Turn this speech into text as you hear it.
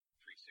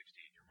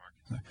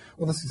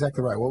Well, that's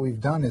exactly right. What we've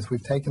done is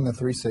we've taken the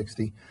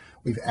 360,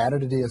 we've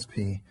added a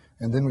DSP,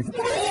 and then we've...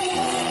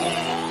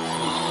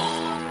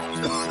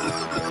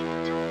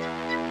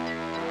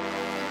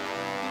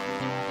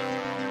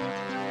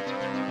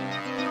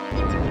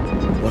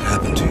 What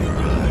happened to your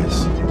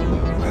eyes?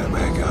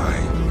 Bad guy.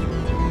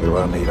 We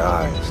will need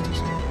eyes to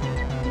see.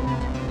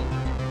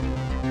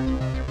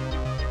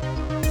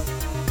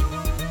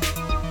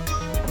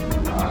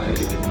 I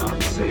did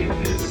not say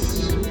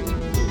this.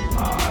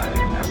 I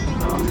am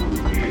not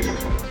here.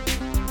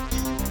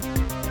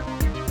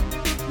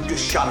 You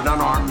just shot an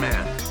unarmed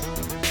man.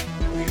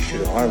 He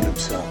should have harmed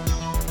himself.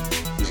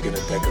 He's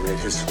gonna decorate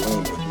his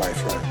swoon with my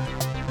friend.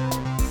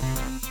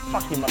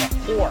 Fucking mother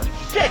whore.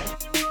 Shit!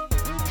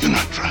 You're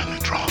not trying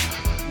to draw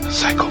a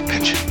psycho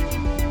pension.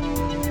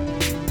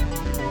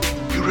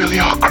 You really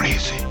are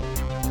crazy.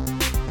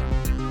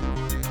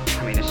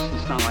 I mean,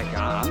 it's not like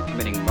I'm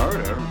committing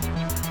murder.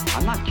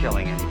 I'm not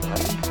killing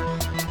anybody.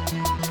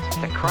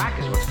 The crack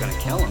is what's gonna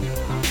kill him.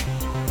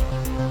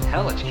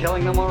 Hell, it's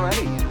killing them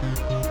already.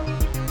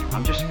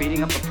 I'm just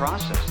speeding up the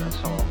process,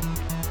 that's all.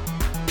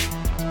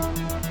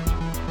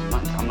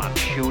 I'm not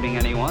shooting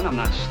anyone, I'm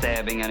not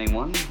stabbing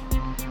anyone.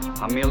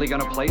 I'm merely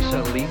gonna place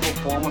a lethal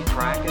form of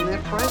crack in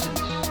their presence.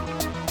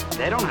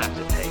 They don't have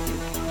to take it.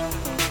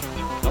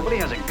 Nobody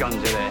has a gun to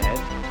their head.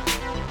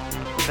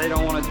 If they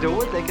don't want to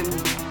do it, they can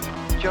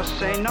just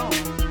say no.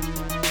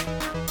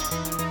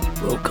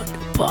 Welcome to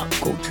Pop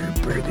Culture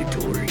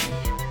Purgatory.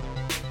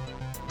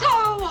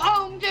 Go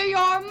home to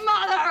your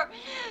mother!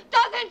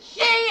 Doesn't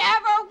she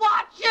ever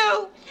watch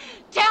you?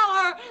 Tell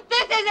her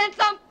this isn't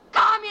some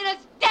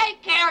communist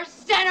daycare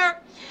center!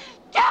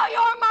 Tell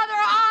your mother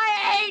I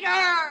hate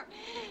her!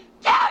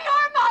 Tell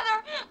your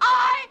mother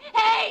I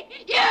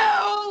hate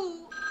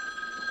you!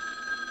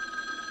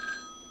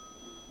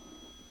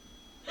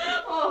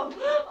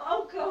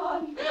 Oh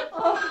God.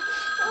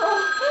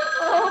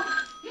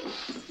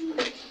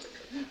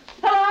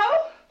 Hello?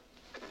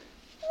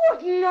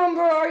 What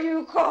number are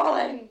you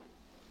calling?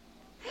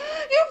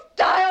 You've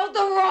dialed the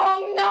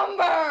wrong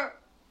number!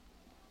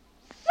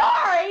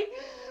 Sorry!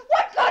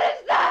 What good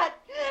is that?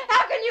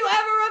 How can you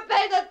ever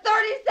repay the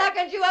 30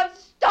 seconds you have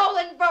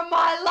stolen from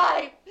my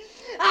life?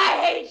 I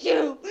hate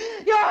you,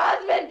 your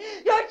husband,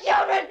 your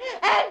children,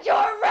 and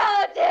your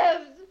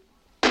relatives!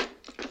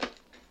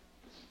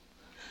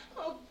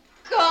 Oh,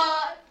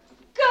 God,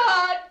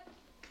 God,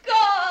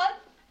 God!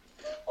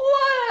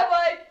 What have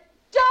I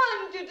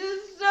done to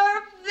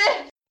deserve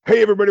this?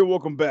 Hey, everybody,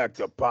 welcome back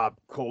to Pop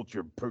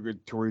Culture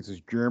Purgatory. This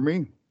is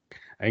Jeremy.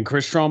 And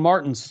Chris Strong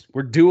Martins.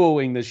 We're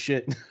duoing this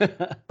shit.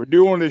 We're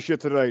doing this shit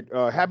tonight.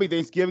 Happy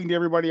Thanksgiving to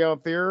everybody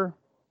out there.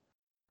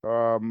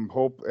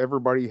 Hope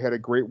everybody had a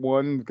great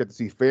one. Got to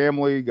see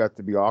family, got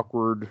to be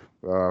awkward,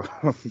 had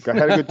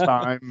a good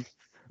time.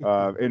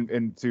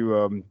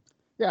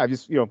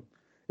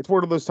 It's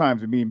one of those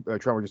times, me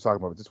and Trump were just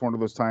talking about it. It's one of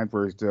those times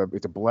where it's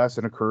a bless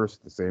and a curse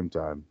at the same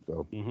time.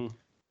 So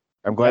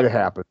I'm glad it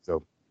happened.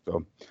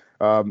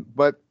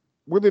 But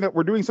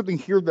we're doing something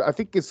here that I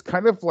think is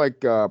kind of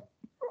like, I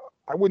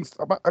don't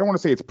want to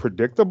say it's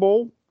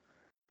predictable,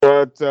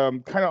 but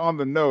kind of on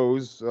the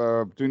nose,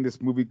 doing this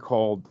movie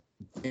called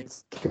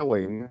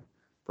Thanksgiving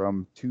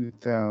from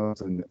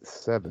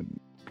 2007.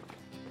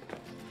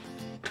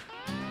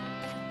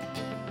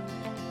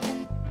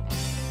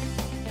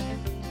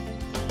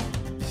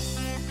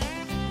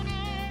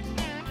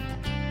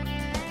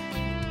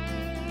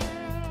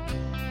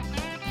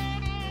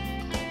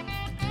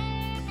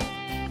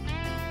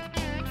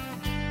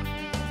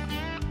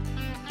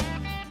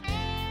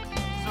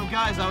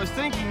 Guys, I was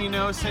thinking,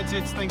 since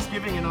it's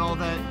Thanksgiving and all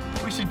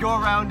that, we should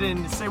go around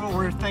and say what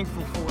we're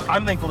thankful for.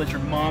 I'm thankful that your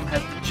mom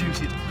has the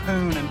juiciest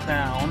poon in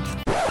town.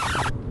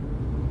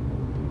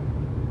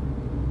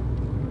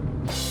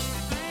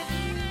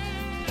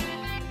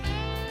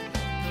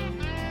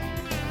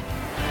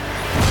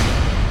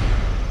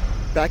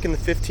 Back in the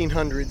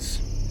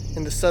 1500s,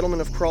 in the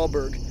settlement of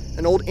Kralberg,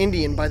 an old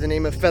Indian by the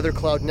name of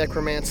Feathercloud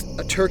necromanced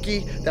a turkey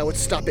that would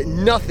stop at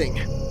nothing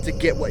to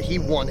get what he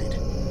wanted.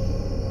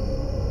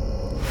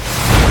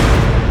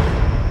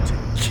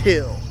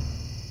 Kill.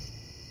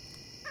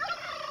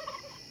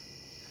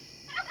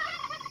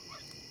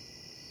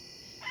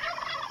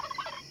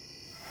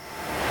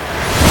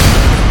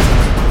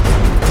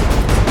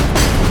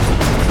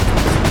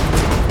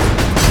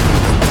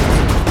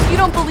 You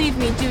don't believe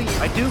me, do you?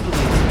 I do believe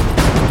you.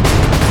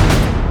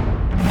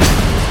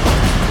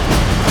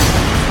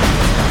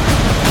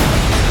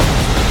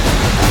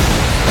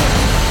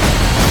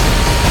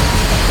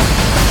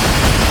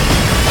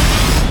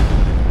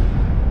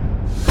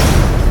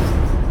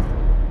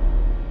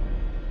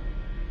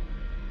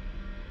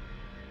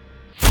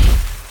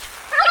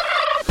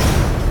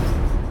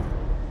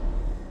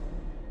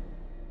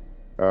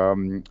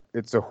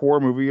 It's a horror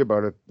movie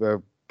about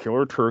a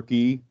killer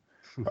turkey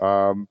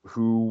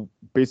who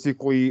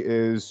basically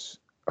is,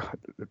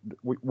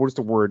 what is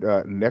the word,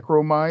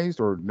 necromized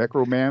or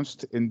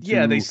necromanced into...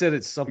 Yeah, they said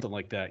it's something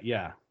like that,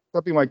 yeah.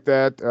 something like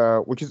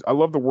that. Which is, I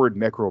love the word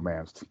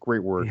necromanced.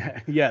 Great word. Yeah,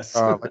 yes.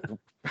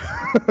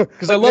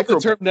 Because I love the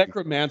term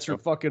necromancer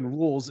fucking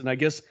rules, and I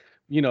guess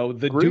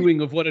the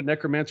doing of what a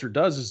necromancer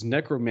does is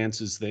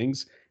necromances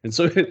things, and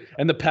so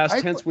and the past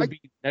tense would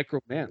be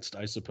necromanced,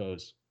 I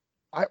suppose.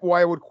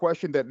 I would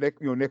question that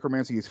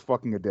necromancy is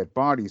fucking a dead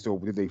body. So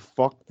did they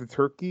fuck the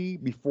turkey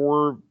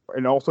before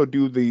and also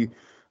do the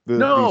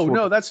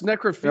no, that's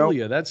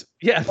necrophilia. No? That's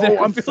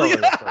I'm sorry.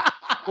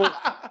 Well,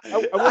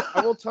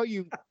 I will tell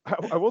you.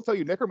 I will tell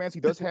you. Necromancy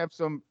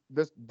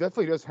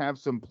definitely does have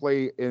some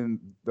play in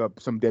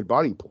some dead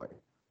body play.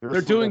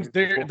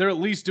 They're at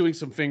least doing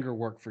some finger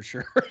work for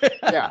sure.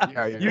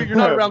 Yeah. You're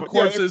not around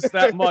corpses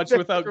that much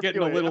without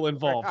getting a little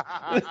involved.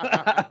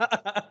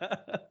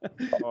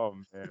 Oh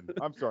man,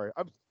 I'm sorry.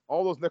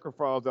 All those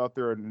necrophiles out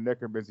there and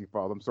necromancy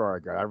files. I'm sorry,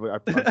 guys.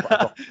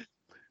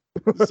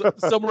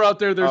 Somewhere out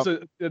there, there's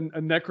a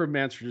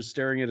necromancer just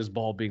staring at his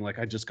ball, being like,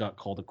 "I just got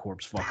called a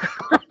corpse fucker."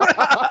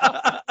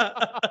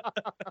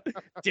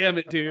 Damn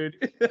it,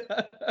 dude.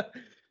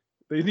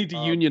 They need to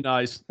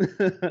unionize.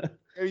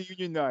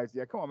 Unionize,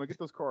 yeah. Come on, man, get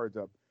those cards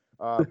up.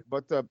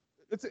 But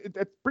that's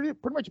pretty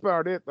much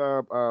about it.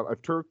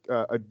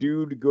 A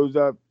dude goes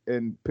up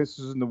and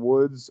pisses in the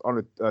woods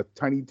on a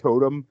tiny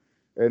totem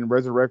and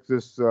resurrects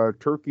this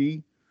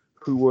turkey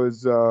who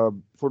was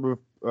sort of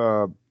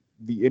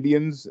the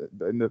Indians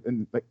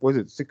in like, was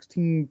it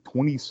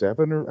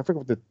 1627 or I forget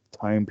what the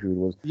time period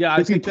was. Yeah,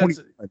 I think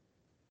that's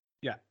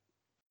right.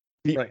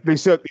 They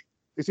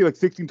say like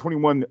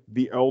 1621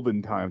 the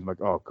Elden times. I'm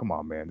like, oh come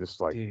on, man, just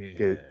like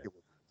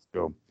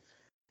go.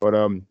 But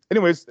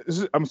anyways,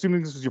 I'm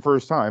assuming this is your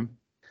first time.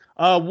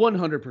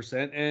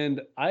 100%,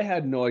 and I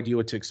had no idea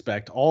what to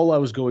expect. All I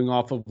was going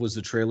off of was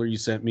the trailer you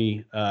sent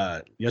me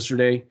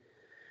yesterday,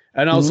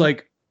 and I was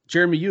like,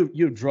 Jeremy,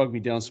 you've drugged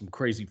me down some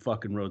crazy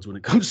fucking roads when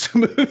it comes to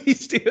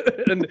movies,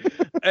 dude.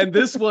 And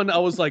this one, I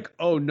was like,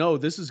 oh no,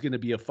 this is going to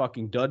be a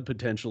fucking dud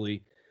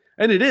potentially,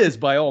 and it is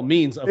by all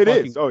means a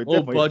fucking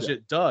low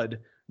budget dud.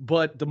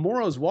 But the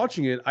more I was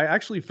watching it, I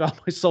actually found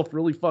myself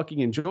really fucking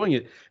enjoying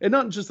it, and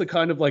not just the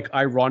kind of like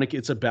ironic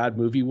it's a bad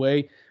movie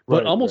way,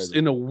 but almost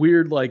in a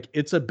weird like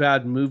it's a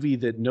bad movie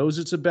that knows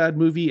it's a bad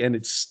movie and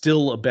it's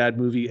still a bad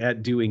movie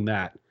at doing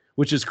that,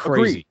 which is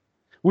crazy.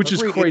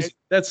 Crazy.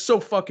 That's so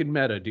fucking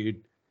meta,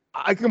 dude.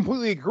 I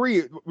completely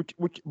agree.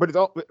 But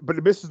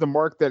it misses the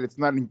mark that it's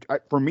not,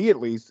 for me at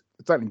least,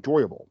 it's not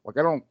enjoyable. Like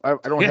I don't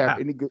have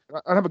any good. I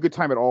don't have a good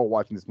time at all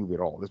watching this movie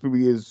at all. This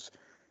movie is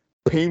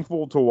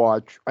painful to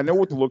watch. I know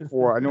what to look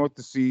for. I know what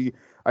to see.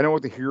 I know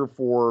what to hear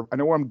for. I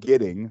know what I'm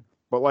getting.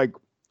 But like,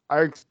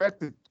 I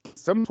expected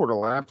some sort of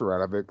laughter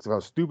out of it because of how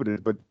stupid it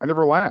is. But I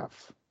never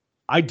laugh.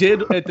 I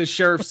did at the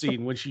sheriff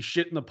scene when she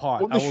shit in the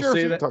pot. Well, I will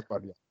say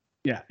that.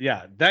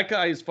 Yeah. That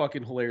guy is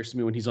fucking hilarious to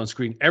me when he's on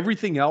screen.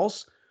 Everything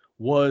else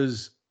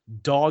was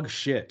dog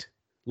shit.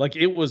 Like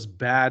it was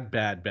bad.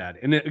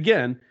 And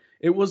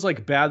it was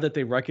like bad that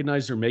they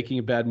recognized they're making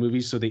a bad movie,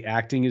 so the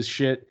acting is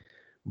shit.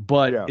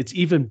 But it's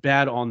even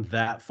bad on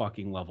that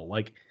fucking level.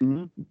 Like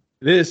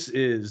this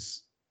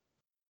is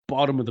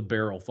bottom of the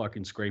barrel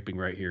fucking scraping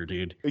right here,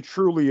 dude. It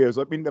truly is.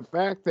 I mean, the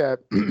fact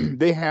that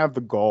they have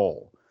the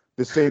gall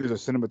to say there's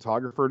a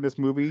cinematographer in this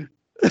movie.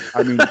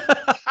 I mean,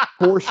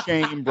 for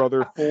shame,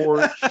 brother.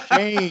 For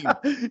shame.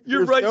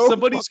 You're right.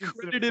 Somebody's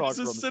credited as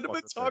a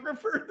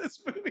cinematographer in this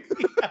movie.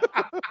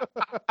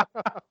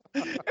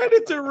 And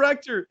a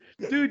director.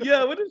 Dude,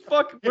 yeah,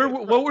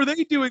 what were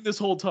they doing this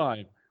whole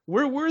time?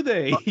 Where were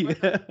they?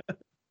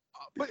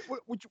 But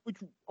which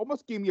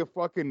almost gave me a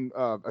fucking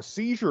a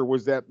seizure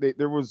was that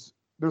there's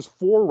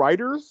 4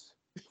 writers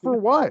for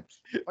what?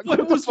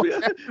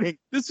 Like,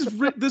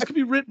 this could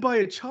be written by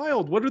a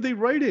child. What are they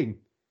writing?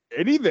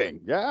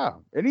 Anything. I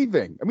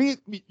mean,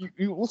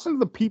 you listen to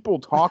the people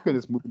talk in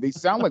this movie. They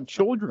sound like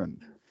children.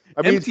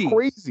 I mean, empty. It's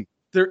crazy.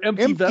 They're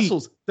empty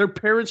vessels. Their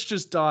parents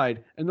just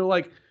died, and they're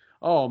like,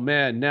 "Oh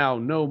man, now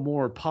no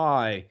more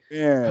pie.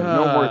 Yeah,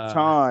 no more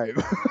time.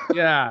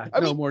 Yeah,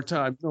 no more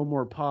time, no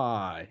more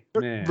pie."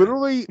 Man.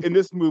 Literally, in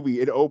this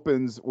movie, it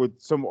opens with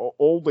some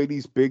old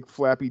lady's big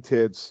flappy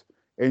tits,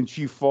 and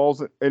she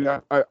falls. And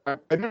I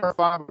never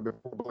thought of it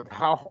before, but like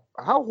how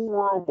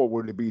horrible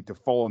would it be to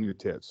fall on your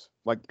tits,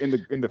 like in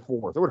the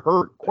floor? It would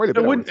hurt quite a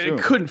bit.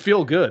 It couldn't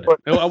feel good. But,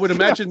 I would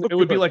imagine it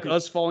would be like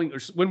us falling, or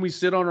when we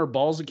sit on our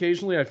balls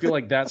occasionally. I feel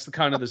like that's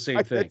kind of the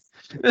same thing.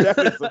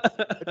 That's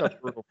a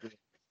brutal feeling.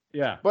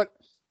 Yeah, but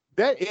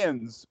that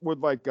ends with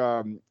like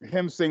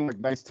him saying like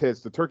nice tits.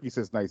 The turkey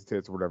says nice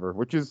tits or whatever,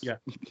 which is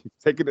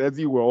take it as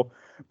you will.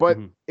 But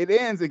it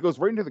ends. It goes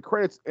right into the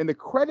credits, and the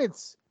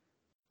credits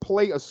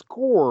play a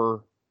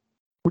score,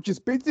 which is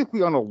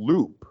basically on a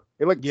loop.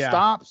 It like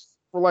stops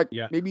for like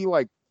maybe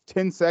like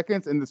 10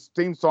 seconds, and the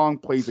same song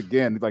plays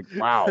again. It's like,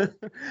 wow, here we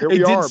are, man. They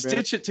didn't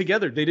stitch it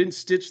together. They didn't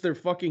stitch their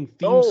fucking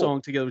theme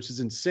song together, which is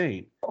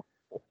insane.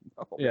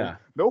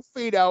 No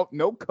fade out,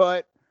 no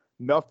cut,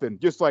 nothing.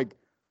 Just like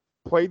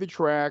play the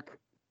track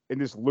and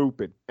just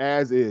loop it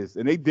as is.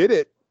 And they did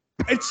it.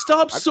 It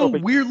stops so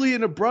weirdly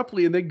and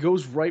abruptly and then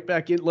goes right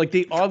back in. Like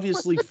they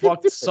obviously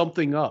fucked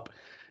something up.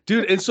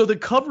 Dude, and so the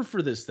cover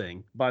for this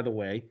thing, by the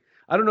way,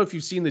 I don't know if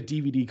you've seen the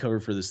DVD cover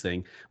for this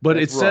thing, but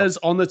it says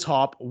on the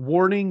top,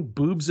 warning,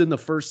 boobs in the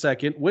first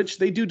second, which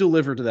they do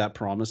deliver to that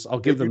promise. I'll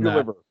give them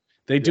that.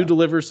 They do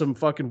deliver some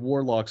fucking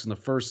warlocks in the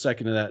first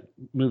second of that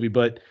movie.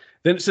 But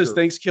then it says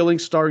Thanksgilling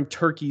starring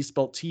Turkey,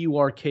 spelled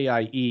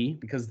Turkie,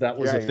 because that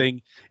was a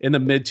thing in the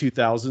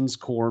mid-2000s.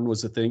 Korn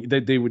was a thing.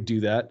 They would do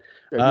that.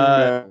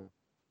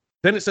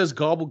 Then it says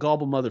Gobble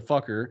Gobble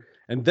Motherfucker.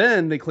 And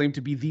then they claim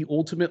to be the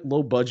ultimate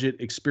low-budget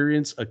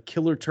experience, a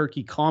killer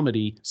turkey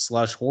comedy /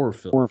 horror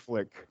film. Horror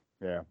flick.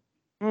 Yeah.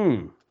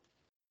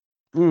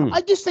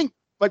 I just think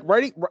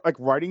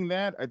writing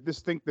that, I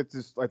just think that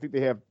I think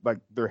they have like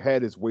their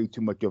head is way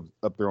too much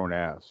up their own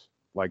ass.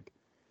 Like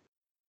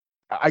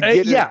I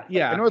get it.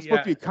 Yeah. I know it's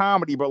supposed to be a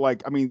comedy, but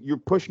like, I mean, you're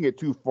pushing it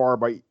too far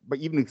by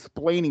even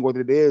explaining what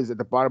it is at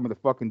the bottom of the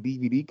fucking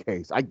DVD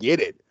case. I get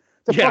it.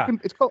 It's a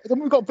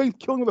movie called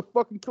Thanksgilling with a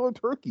fucking killer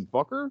turkey,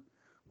 fucker.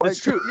 That's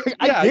true.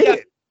 I get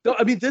it. No,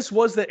 I mean, this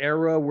was the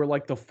era where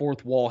like the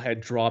fourth wall had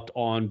dropped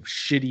on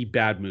shitty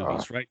bad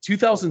movies, right?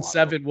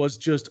 2007 was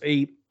just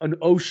an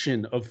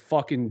ocean of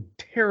fucking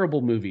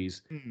terrible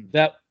movies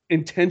that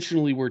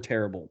intentionally were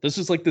terrible. This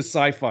is like the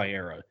sci-fi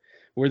era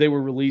where they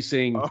were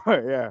releasing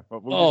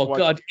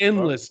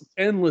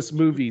endless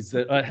movies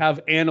that have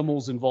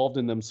animals involved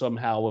in them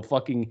somehow. A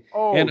fucking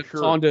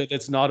Anaconda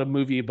that's not a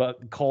movie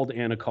but called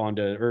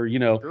Anaconda, or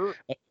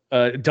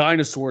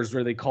dinosaurs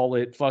where they call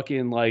it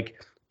fucking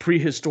like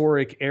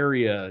prehistoric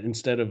area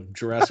instead of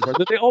Jurassic Park.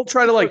 They all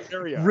try to like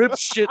rip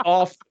shit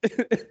off.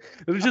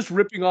 They're just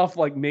ripping off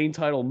like main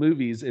title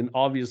movies and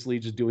obviously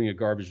just doing a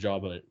garbage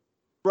job of it.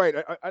 Right.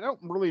 I don't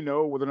really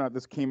know whether or not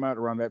this came out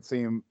around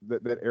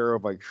that era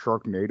of like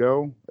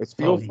Sharknado. It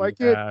feels like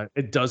it.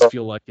 It does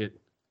feel like it.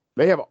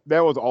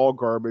 That was all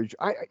garbage.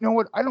 You know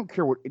what? I don't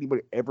care what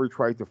anybody ever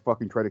tries to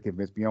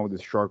convince me on with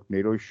this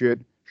Sharknado shit.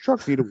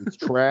 Sharknado is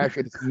trash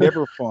and it's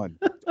never fun.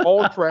 It's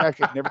all trash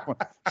and never fun.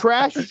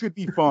 Trash should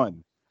be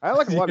fun. I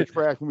like a lot of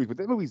trash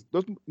movies,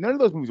 but none of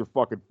those movies are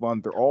fucking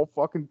fun. They're all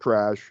fucking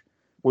trash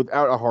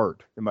without a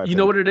heart, in my opinion. You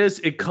know what it is?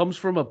 It comes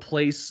from a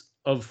place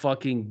of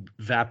fucking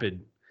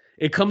vapid.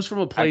 It comes from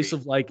a place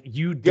of like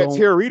you're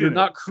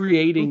not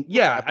creating.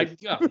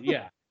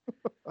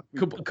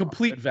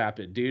 Complete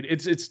vapid, dude.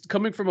 It's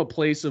coming from a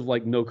place of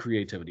like no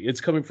creativity. It's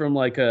coming from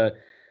like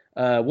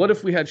what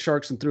if we had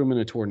sharks and threw them in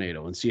a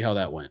tornado and see how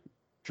that went?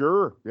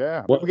 Sure,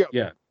 yeah.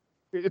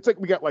 It's like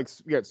we got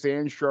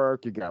Sand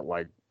Shark, you got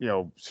like,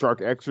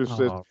 Shark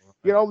Exorcist, you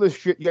got all this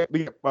shit. You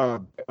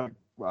got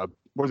what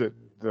was it?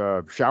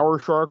 The shower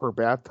shark or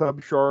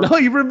bathtub shark? No,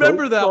 you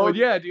remember that one?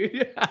 Yeah,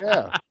 dude.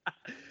 Yeah.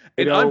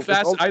 And I'm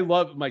fast. I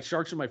love my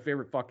sharks are my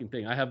favorite fucking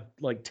thing. I have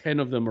like 10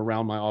 of them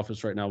around my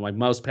office right now. My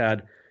mouse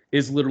pad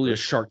is literally a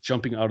shark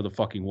jumping out of the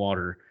fucking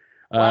water.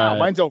 Wow,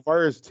 mine's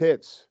Elvira's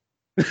tits.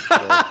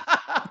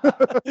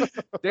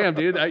 Damn,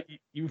 dude,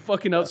 you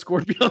fucking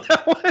outscored me on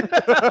that one.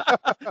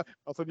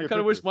 I kind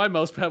of wish my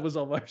mouse pad was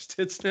Elvira's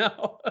tits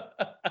now.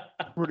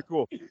 Pretty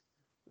cool.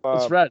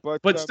 That's rad.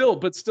 But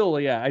still,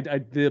 yeah.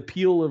 The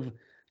appeal of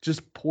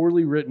just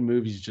poorly written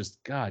movies,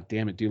 just god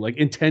damn it, dude. Like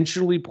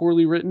intentionally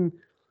poorly written.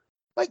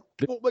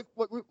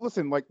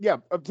 Listen,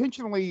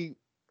 intentionally.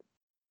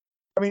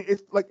 I mean,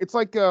 it's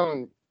like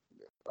what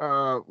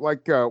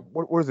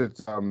is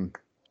it?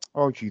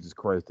 Oh Jesus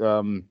Christ.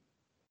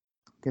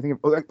 Can't think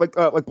of like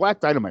Black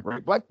Dynamite,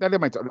 right? Black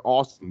Dynamite's an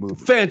awesome movie,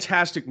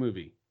 fantastic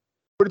movie,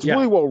 but it's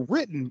really well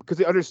written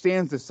because it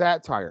understands the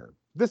satire.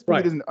 This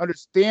movie doesn't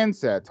understand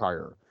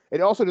satire.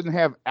 It also doesn't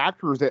have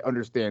actors that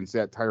understand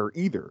satire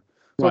either.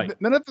 So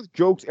none of the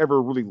jokes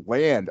ever really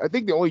land. I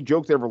think the only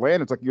jokes that ever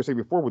land is like you were saying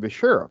before with the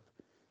sheriff,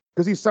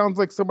 because he sounds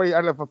like somebody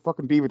out of a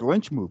fucking David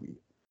Lynch movie.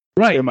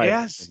 Right.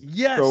 Yes,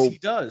 so, he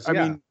does. I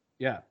mean,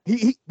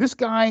 he this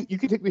guy, you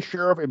could take the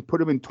sheriff and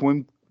put him in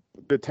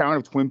the town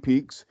of Twin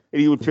Peaks,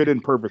 and he would fit in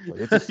perfectly.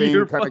 It's the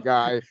same kind of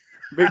guy.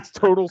 Makes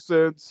total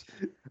sense.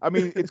 I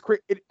mean, it's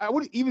great. I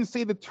would even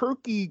say the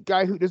turkey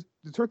guy who does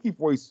the turkey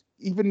voice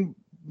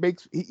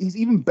he's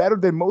even better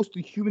than most of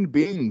the human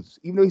beings,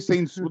 even though he's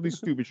saying really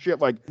stupid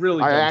shit like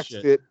really I axed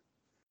shit. It.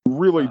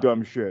 Really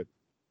dumb shit.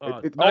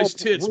 Nice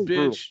tits, bitch.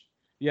 Brutal.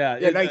 Yeah,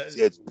 nice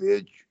tits,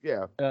 bitch.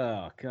 Yeah.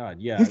 Oh God,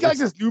 yeah. He's got like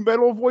this new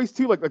metal voice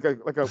too, like a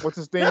what's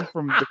his name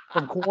from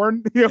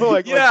Korn?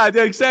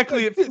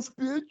 Exactly. Tits,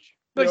 bitch.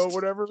 Nice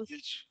whatever.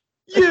 Bitch.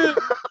 Yeah.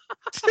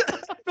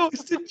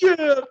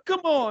 Yeah.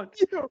 Come on.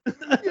 Yeah.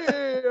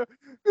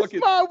 It's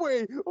my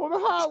way on the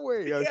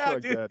highway. Yeah,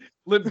 dude. That.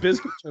 Limp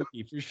Bizkit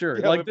turkey for sure.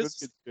 Like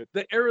this,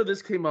 the era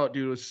this came out,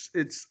 dude.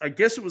 I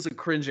guess it was a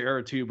cringe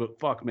era too. But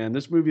fuck, man,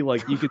 this movie,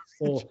 like you could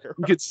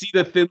see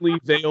the thinly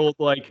veiled,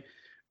 like,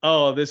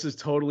 oh, this is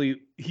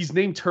totally. He's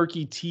named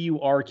Turkey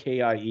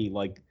Turkie.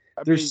 Like,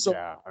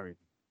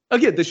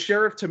 again, the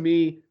sheriff to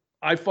me.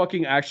 I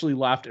fucking actually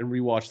laughed and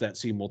rewatched that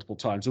scene multiple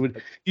times. So when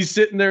he's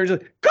sitting there, he's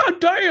like, God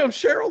damn,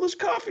 Cheryl, this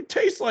coffee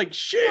tastes like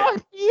shit.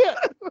 Yeah.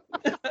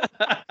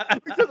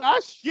 Because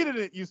I shitted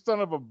it, you son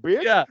of a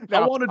bitch. Yeah.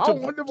 Now, I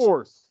want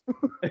divorce.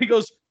 And he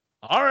goes,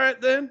 All right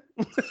then.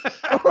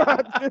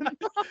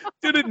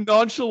 Dude, it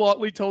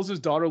nonchalantly tells his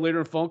daughter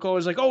later in a phone call.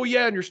 He's like, "Oh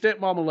yeah, and your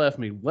stepmama left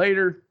me.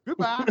 Later.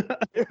 Goodbye."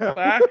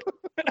 Back.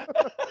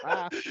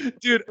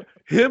 Dude,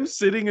 him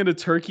sitting in a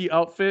turkey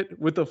outfit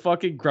with a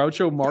fucking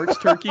Groucho Marx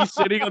turkey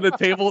sitting on the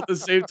table at the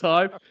same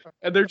time,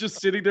 and they're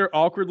just sitting there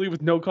awkwardly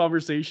with no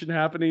conversation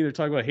happening. They're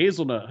talking about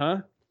hazelnut,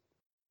 huh?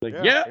 Like,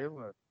 yeah.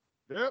 Hazelnut.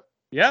 Yep.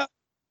 Yeah.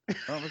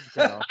 Oh, this is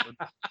kind of awkward.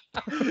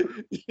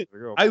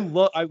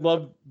 I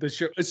love the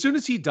show. As soon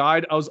as he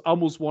died, I was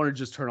almost wanted to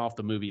just turn off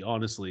the movie,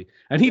 honestly.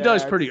 And he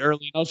dies pretty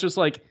early. And I was just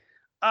like,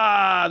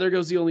 there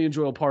goes the only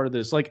enjoyable part of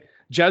this. Like,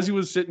 Jazzy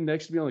was sitting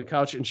next to me on the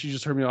couch, and she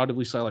just heard me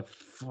audibly sigh, like,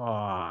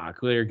 "Fuck,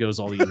 there goes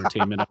all the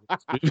entertainment of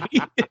this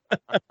movie."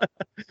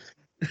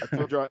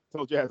 I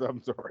told Jazz,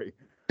 I'm sorry.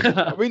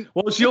 I mean,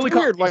 well, she only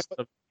weird. Like,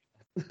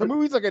 the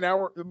movie's like an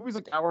hour. The movie's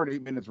like an hour and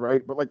 8 minutes,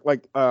 right? But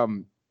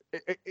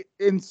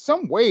in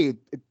some way,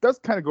 it does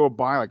kind of go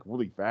by like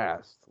really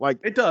fast. Like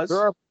it does. There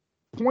are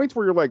points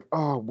where you're like,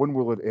 "Oh, when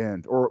will it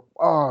end?" Or,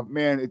 "Oh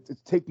man,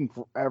 it's taking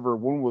forever.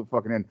 When will it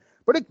fucking end?"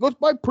 But it goes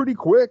by pretty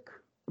quick.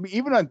 I mean,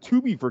 even on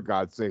Tubi, for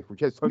God's sake, which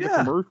has tons of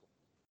commercials.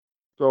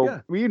 So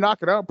I mean, you knock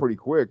it out pretty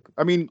quick.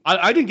 I mean,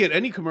 I didn't get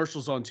any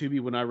commercials on Tubi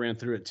when I ran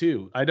through it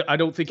too. I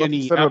don't think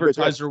any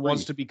advertiser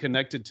wants to be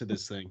connected to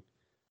this thing.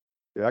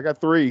 Yeah, I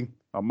got 3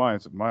 on mine.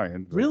 It's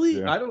mine. Really?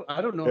 Yeah.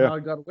 I don't know how I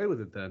got away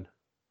with it then.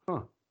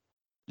 Huh.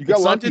 You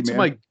got lucky,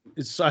 man.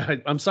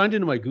 I'm signed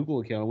into my Google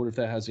account. I wonder if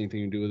that has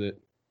anything to do with it.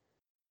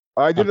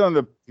 I did it on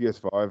the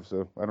PS5,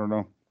 so I don't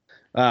know.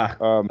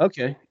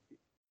 Okay.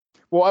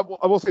 Well,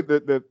 I will say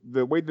that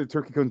the way the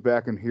turkey comes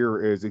back in here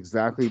is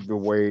exactly the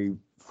way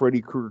Freddy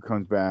Krueger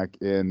comes back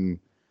in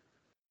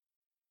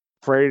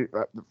Nightmare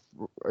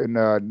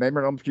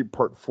on Elm Street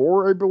Part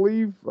 4, I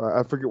believe.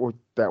 I forget what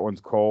that one's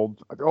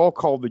called. They're all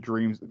called the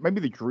Dreams. Maybe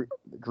the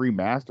Dream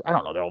Master. I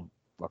don't know. They're all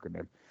fucking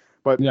names.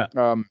 But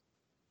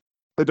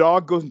the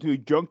dog goes into a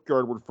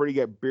junkyard where Freddy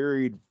got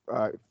buried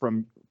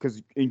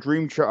because in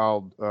Dream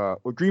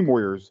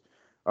Warriors,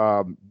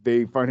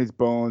 they find his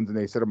bones and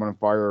they set him on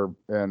fire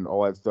and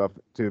all that stuff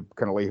to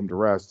kind of lay him to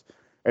rest.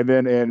 And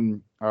then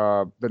in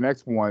the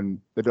next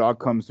one, the dog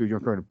comes to a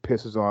junkyard and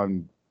pisses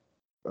on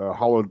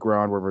hollowed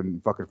ground wherever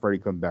fucking Freddy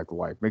comes back to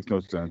life. Makes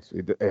no sense.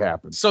 It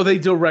happens. So they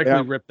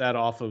directly rip that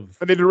off of.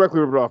 And they directly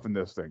rip it off in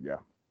this thing, yeah.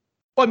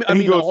 Well, I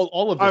mean goes,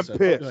 all of this. I'm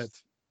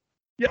pissed.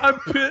 Yeah, I'm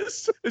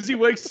pissed. As he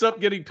wakes up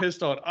getting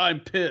pissed on, I'm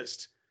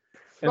pissed.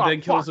 And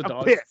then kills the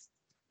dog.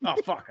 Oh,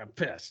 fuck, I'm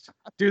pissed.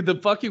 Dude, the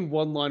fucking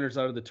one-liners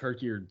out of the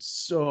turkey are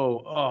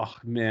so, oh,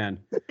 man.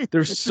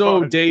 They're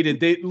so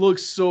dated. They look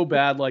so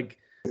bad. Like,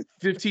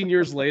 15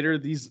 years later,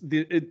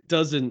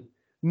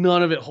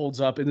 none of it holds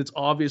up. And it's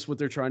obvious what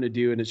they're trying to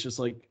do. And it's just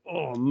like,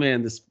 oh,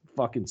 man, this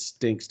fucking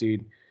stinks,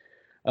 dude.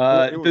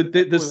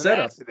 The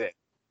setup.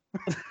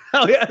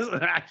 Oh, yeah, it's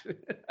an accident.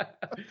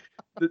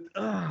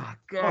 Oh,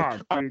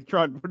 God.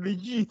 What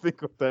did you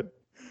think of the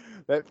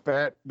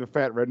fat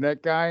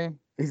redneck guy?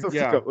 He's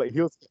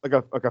like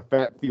a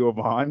fat Theo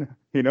Vaughn,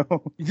 you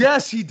know?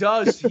 Yes, he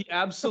does. He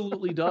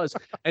absolutely does.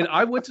 And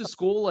I went to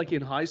school, like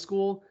in high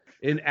school,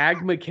 in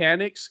ag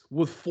mechanics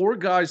with 4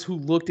 guys who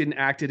looked and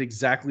acted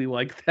exactly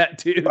like that,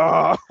 dude.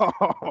 Oh,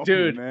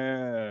 dude,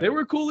 man. They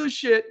were cool as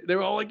shit. They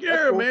were all like,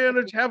 "Yeah, man,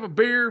 let's have a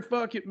beer.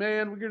 Fuck it,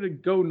 man. We're gonna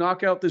go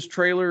knock out this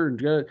trailer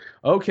and go."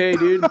 Okay,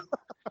 dude.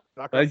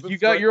 You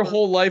got your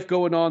whole life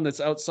going on that's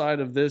outside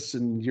of this,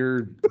 and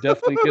you're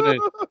definitely gonna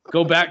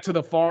go back to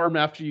the farm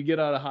after you get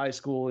out of high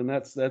school, and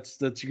that's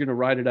you're gonna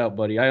ride it out,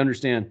 buddy. I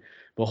understand,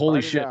 but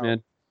holy shit,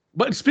 man.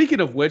 But speaking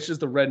of which, is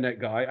the redneck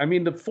guy. I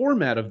mean, the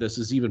format of this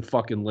is even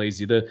fucking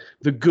lazy.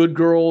 The good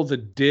girl, the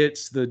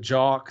ditz, the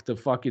jock, the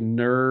fucking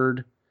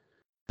nerd,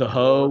 the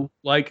hoe.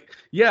 Like,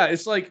 yeah,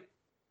 it's like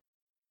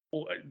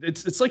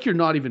it's like you're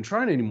not even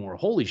trying anymore.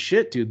 Holy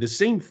shit, dude. The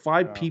same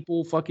 5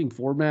 people fucking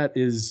format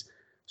is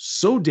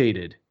so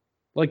dated.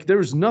 Like,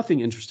 there's nothing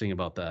interesting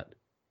about that.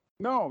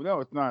 No,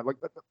 it's not. Like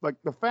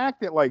the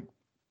fact that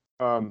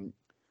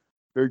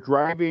they're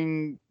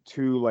driving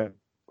to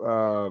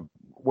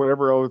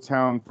whatever other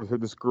town so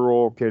this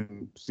girl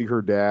can see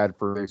her dad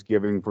for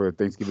Thanksgiving, for a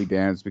Thanksgiving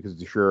dance because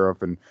the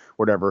sheriff and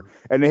whatever,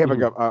 and they have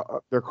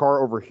their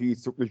car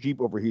overheats, their Jeep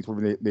overheats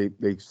when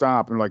they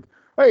stop and like,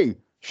 hey,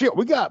 shit,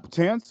 we got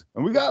tents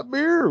and we got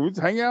beer, let's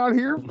hang out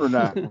here for a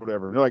night or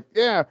whatever. And they're like,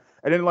 yeah,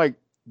 and then like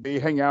they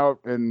hang out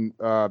and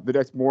the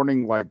next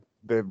morning like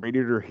the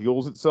radiator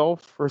heals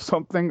itself or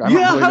something.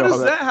 How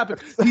does that happen?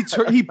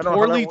 He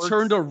poorly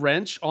turned a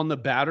wrench on the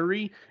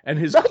battery and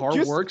his car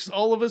works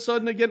all of a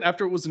sudden again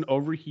after it was an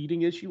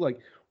overheating issue. Like,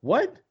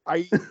 what?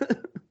 I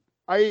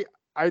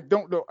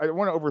don't know. I don't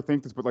want to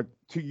overthink this, but like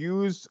to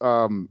use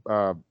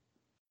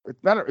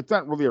it's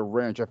not really a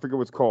wrench. I forget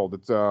what it's called.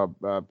 It's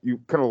you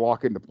kind of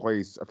lock it into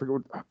place. I forget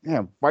what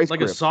vice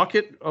grip. Like a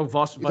socket of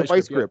vice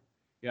grip.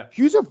 Yeah.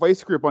 Use a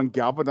vice grip on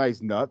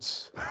galvanized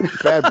nuts.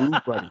 Bad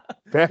move, buddy.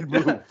 Bad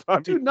move.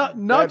 Dude,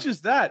 not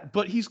just that,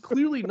 but he's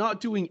clearly not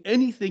doing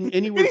anything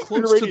anywhere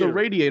close to the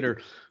radiator.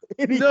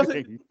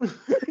 Nothing.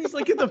 He's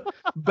like in the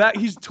back.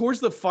 He's towards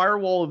the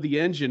firewall of the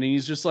engine, and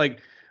he's just like,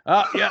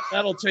 Yeah,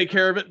 that'll take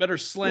care of it. Better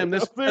slam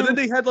this. And then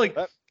they had like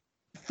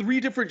 3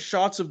 different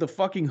shots of the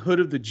fucking hood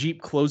of the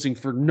Jeep closing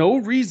for no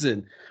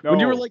reason. When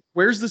you were like,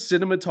 where's the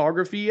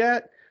cinematography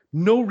at?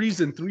 No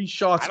reason. 3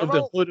 shots of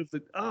the hood of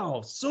the.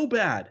 Oh, so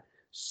bad.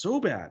 So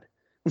bad.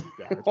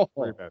 Yeah, it's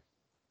very bad.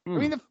 I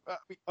mean,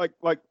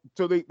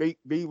 so they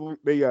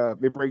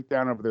break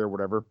down over there or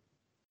whatever.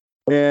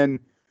 And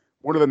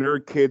one of the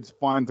nerd kids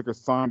finds like a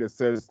sign that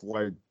says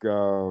like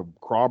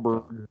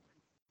Crawburg.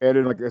 And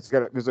then, like,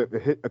 there's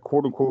a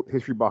quote unquote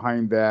history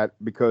behind that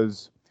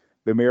because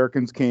the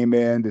Americans came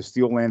in to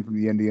steal land from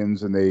the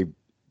Indians and they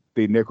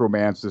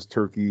necromanced this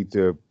turkey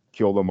to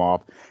kill them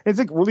off. And it's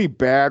like really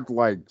bad,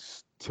 like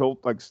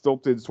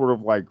stilted, sort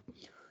of like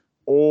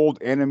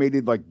old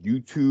animated like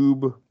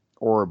YouTube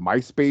or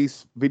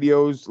MySpace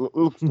videos. It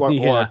looks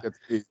like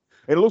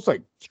it looks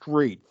like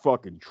straight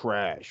fucking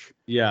trash.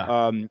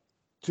 Yeah.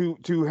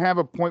 To have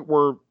a point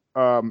where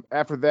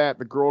after that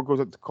the girl goes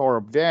up to call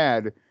her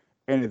dad.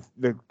 And if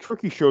the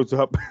turkey shows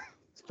up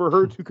for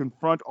her to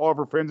confront all of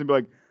her friends and be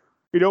like,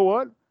 you know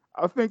what?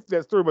 I think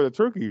that story about the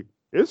turkey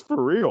is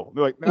for real.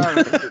 They're like, no,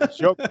 it's a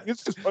joke.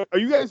 It's just, are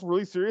you guys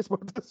really serious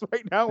about this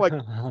right now? Like,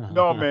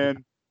 no,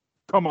 man,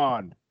 come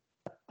on.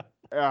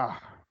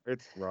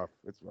 It's rough.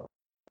 It's rough.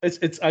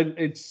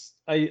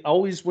 I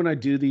always, when I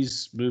do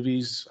these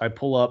movies, I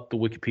pull up the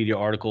Wikipedia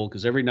article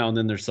because every now and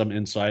then there's some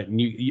insight.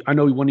 And I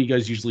know one of you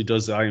guys usually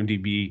does the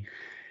IMDb,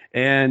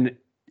 and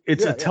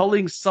it's a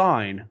telling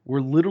sign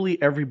where literally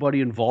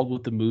everybody involved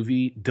with the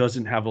movie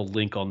doesn't have a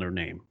link on their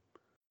name.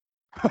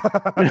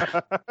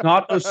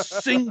 Not a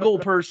single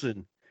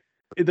person.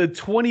 The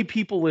 20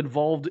 people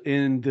involved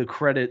in the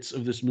credits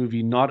of this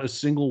movie, not a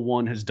single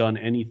one has done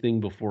anything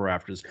before or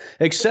after this.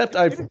 Except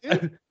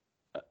there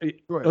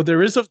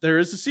is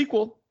a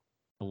sequel.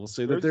 I will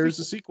say that there is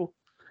a sequel.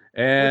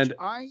 And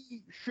I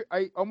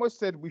almost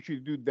said we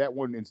should do that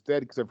one instead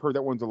because I've heard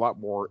that one's a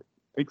lot more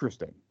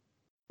interesting.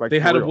 Like they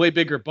had a way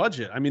bigger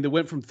budget. I mean, they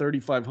went from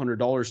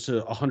 $3,500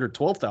 to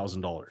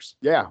 $112,000.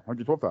 Yeah,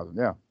 $112,000.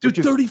 Yeah, dude,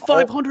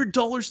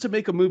 $3,500 to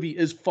make a movie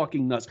is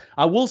fucking nuts.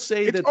 I will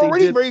say it's that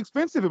already very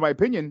expensive in my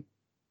opinion.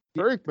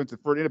 Very expensive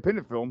for an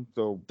independent film.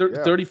 So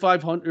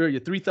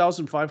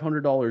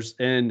 $3,500,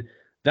 and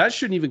that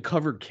shouldn't even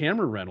cover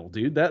camera rental,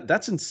 dude.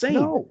 That's insane.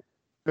 No,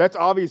 that's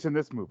obvious in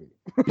this movie.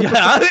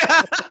 Yeah.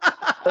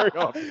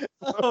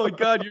 Oh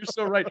God, you're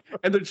so right.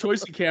 And the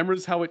choice of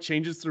cameras, how it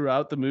changes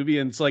throughout the movie,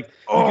 and it's like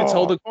you can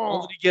tell the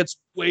quality gets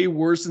way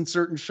worse in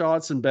certain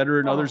shots and better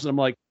in others. And I'm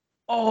like,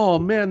 oh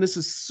man, this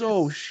is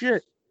so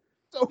shit.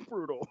 So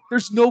brutal.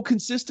 There's no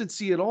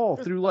consistency at all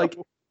through like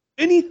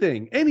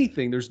anything.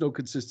 There's no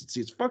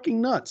consistency. It's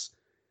fucking nuts.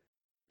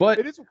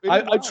 But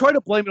I try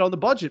to blame it on the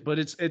budget, but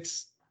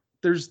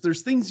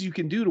there's things you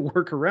can do to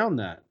work around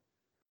that.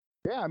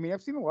 Yeah, I mean,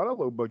 I've seen a lot of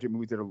low budget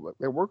movies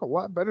that work a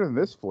lot better than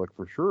this flick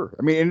for sure.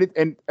 I mean,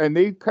 and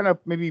they kind of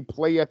maybe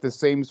play at the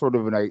same sort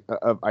of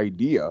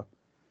idea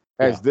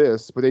as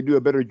this, but they do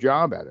a better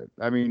job at it.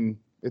 I mean,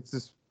 it's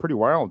just pretty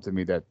wild to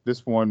me that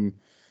this one,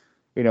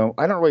 I don't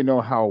really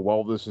know how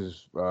well this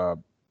is.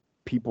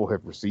 People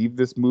have received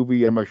this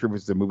movie. I'm not sure if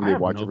it's the movie they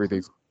watch every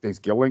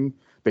Thanksgiving.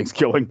 But it's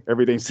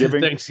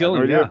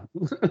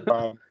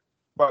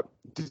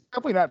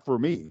definitely not for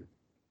me.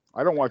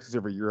 I don't watch this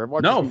every year. I've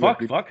watched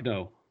fuck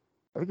no.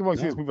 I think I've only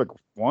seen this movie like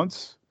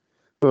once.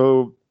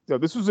 So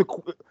this was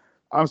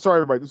I'm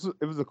sorry, everybody.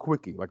 It was a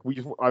quickie. Like we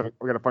got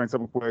to find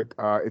something quick.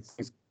 It's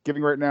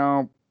Thanksgiving right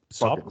now.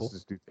 Fuck it, let's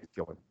just do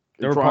Thanksgiving.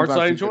 There were parts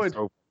I enjoyed.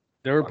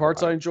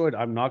 I enjoyed.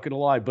 I'm not gonna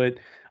lie, but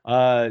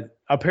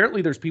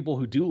apparently there's people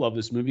who do love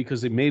this movie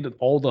because they made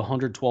all the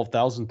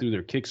 112,000 through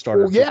their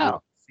Kickstarter. Oh yeah,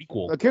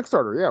 sequel. The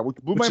Kickstarter, yeah, which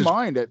blew my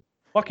mind. At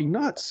fucking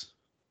nuts.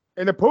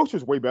 And the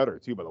poster's way better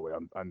too, by the way.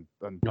 On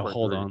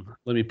hold on,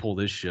 let me pull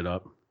this shit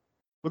up.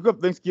 Look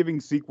up Thanksgiving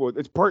sequel.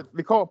 They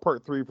call it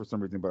part 3 for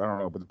some reason, but I don't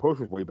know. But the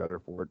poster's way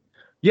better for it.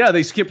 Yeah,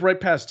 they skipped right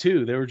past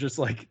 2. They were just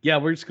like, yeah,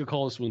 we're just gonna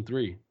call this one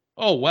 3.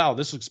 Oh wow,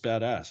 this looks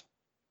badass.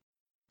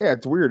 Yeah,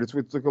 it's weird. It's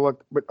like a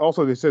look, but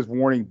also it says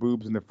warning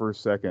boobs in the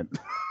first second.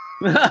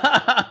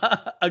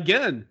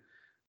 Again.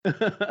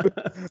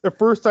 The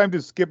first time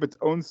to skip its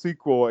own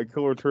sequel, a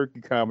killer turkey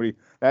comedy.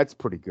 That's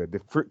pretty good. To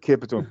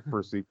skip its own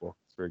first sequel.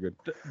 It's very good.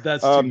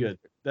 That's too good.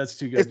 That's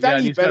too good. Yeah,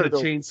 and he's got a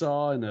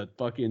chainsaw and a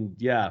fucking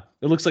It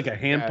looks like a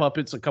hand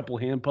puppets, a couple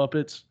hand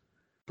puppets.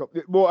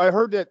 Well, I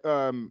heard that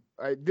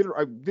I did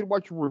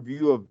watch a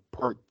review of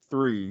part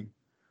 3,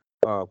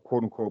 quote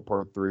unquote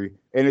part 3,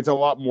 and it's a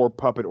lot more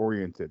puppet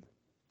oriented.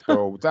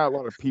 So it's not a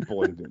lot of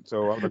people in it.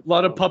 So a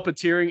lot of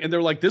puppeteering, and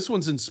they're like, this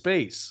one's in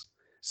space.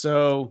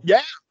 So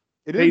yeah.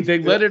 They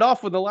let it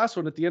off with the last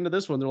one at the end of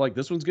this one. They're like,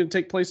 this one's going to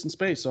take place in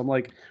space. So I'm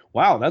like,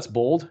 wow, that's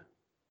bold.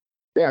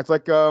 Yeah, it's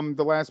like the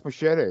last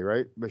Machete,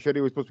 right? Machete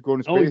was supposed to go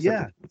into space. Oh,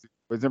 yeah.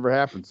 But it's never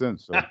happened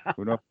since. So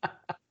who knows? I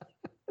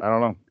don't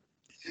know.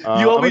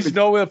 You always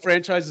know when a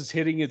franchise is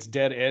hitting its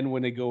dead end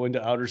when they go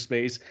into outer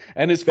space.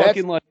 And it's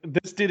fucking like,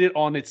 this did it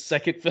on its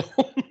second film.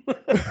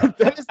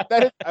 that is,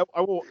 I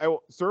will,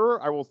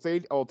 sir, I will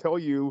tell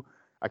you,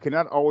 I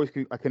cannot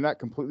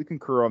completely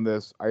concur on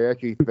this. I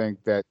actually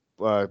think that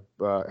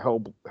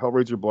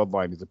Hellraiser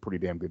Bloodline is a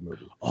pretty damn good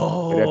movie.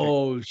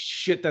 Oh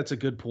shit, that's a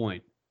good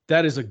point.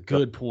 That is a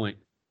good point.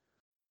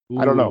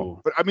 I don't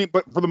know, but I mean,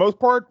 but for the most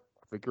part,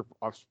 I think you're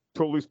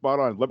totally spot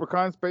on.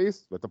 Leprechaun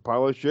Space, that's a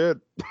pile of shit.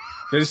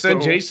 They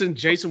sent Jason.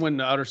 Jason went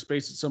into outer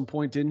space at some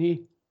point, didn't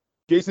he?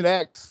 Jason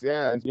X,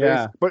 yeah, in space.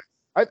 Yeah. But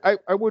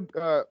I would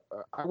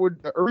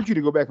urge you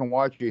to go back and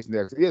watch Jason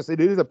X. Yes,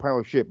 it is a pile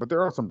of shit, but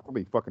there are some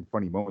really fucking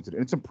funny moments in it,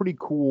 and some pretty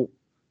cool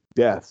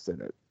deaths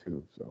in it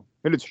too. So,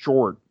 and it's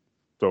short.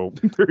 So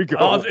there you go.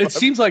 Oh, it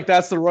seems like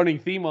that's the running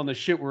theme on the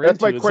shit we're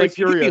that's into. my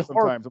criteria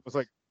sometimes. It was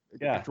like,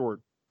 yeah, short.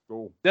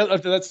 Cool.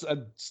 That's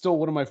still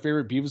one of my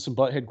favorite Beavis and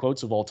Butthead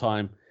quotes of all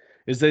time.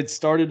 Is that it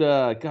started?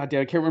 God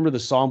damn, I can't remember the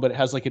song, but it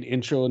has like an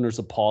intro and there's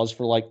a pause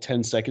for like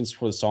 10 seconds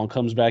before the song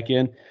comes back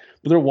in.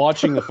 But they're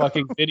watching the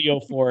fucking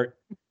video for it,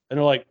 and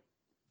they're like,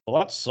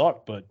 "Well, that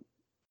sucked, but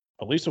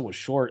at least it was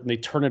short." And they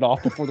turn it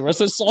off before the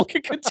rest of the song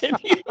can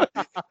continue.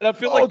 And I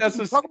feel like that's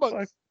talk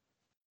about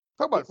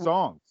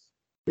songs.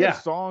 They have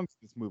songs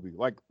in this movie,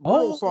 like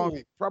real songs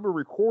they probably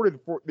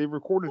recorded for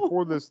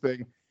this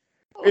thing.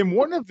 And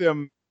one of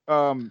them,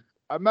 I'm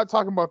not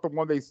talking about the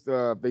one they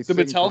the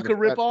Metallica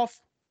ripoff.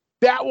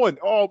 That one,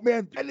 oh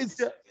man, that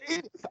is.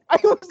 I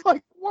was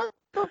like, what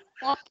the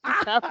fuck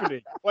is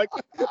happening? Like,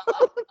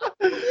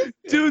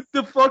 dude,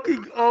 the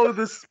fucking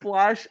the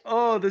splash,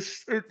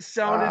 it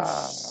sounded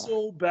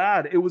so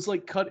bad. It was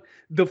like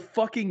the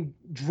fucking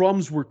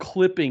drums were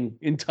clipping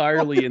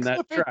entirely in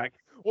that track.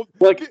 Well,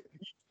 like,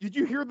 did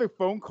you hear the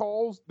phone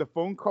call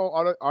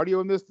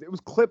audio in this? It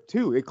was clipped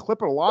too. It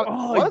clipped a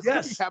lot.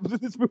 Yes, happens in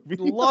this movie.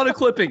 A lot of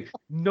clipping.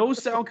 No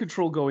sound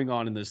control going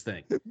on in this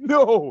thing.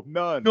 No,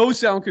 none. No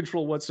sound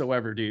control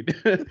whatsoever, dude.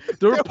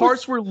 There were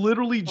parts where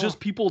literally just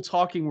people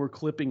talking were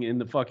clipping in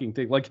the fucking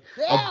thing. Like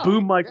a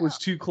boom mic was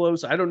too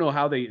close. I don't know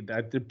how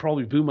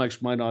probably boom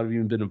mics might not have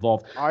even been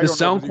involved. The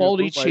sound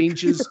quality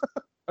changes.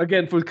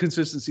 Again, for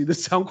consistency, the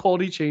sound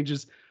quality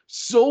changes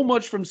so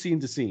much from scene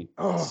to scene.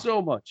 So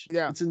much.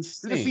 Yeah. It's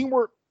insane.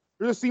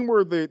 There's a scene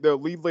where the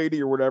lead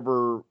lady or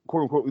whatever,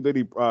 quote unquote lead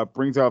lady,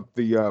 brings out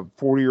the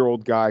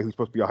 40-year-old guy who's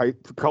supposed to be a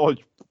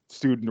college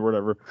student or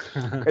whatever,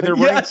 and they're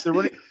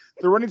running,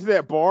 they're running to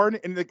that barn,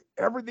 and like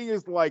everything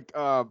is like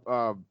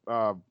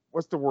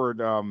what's the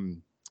word? I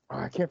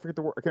can't forget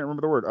the word. I can't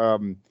remember the word.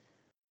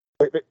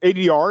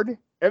 ADR.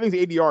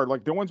 Everything's ADR.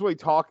 Like no one's really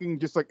talking.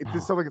 Just like it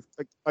just sounds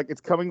like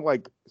it's coming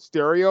like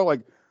stereo.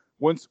 Like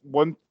once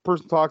one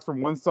person talks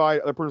from one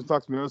side, other person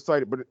talks from the other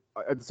side, but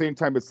at the same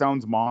time it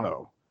sounds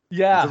mono.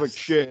 Yeah. It's like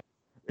shit.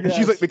 And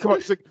she's like, they come up,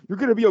 she's like, you're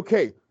gonna be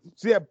okay.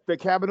 See that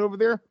cabin over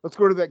there? Let's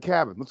go to that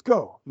cabin. Let's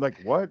go. I'm like,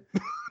 what?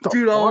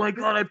 Dude, oh my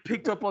god, I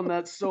picked up on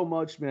that so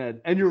much,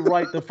 man. And you're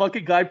right, the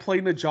fucking guy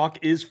playing the jock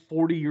is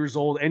 40 years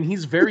old, and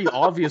he's very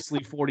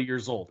obviously 40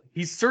 years old.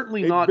 He's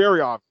certainly not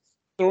very obvious.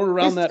 Throwing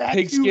around that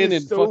pigskin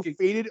and so fucking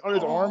faded on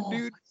his arm,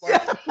 dude.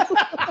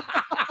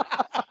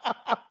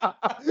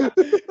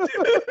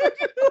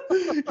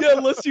 Yeah,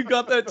 unless you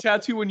got that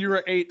tattoo when you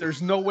were 8,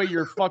 there's no way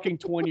you're fucking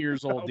 20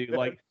 years old, dude.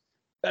 Like,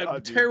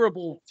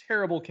 terrible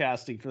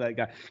casting for that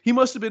guy. He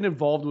must have been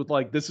involved with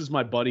like, this is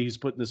my buddy. He's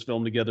putting this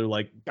film together.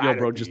 Like, yo,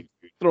 bro, just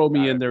throw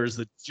me in there as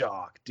the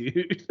jock,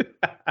 dude.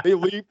 They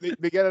leave.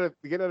 They get out of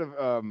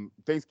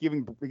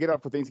Thanksgiving. They get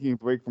out for Thanksgiving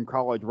break from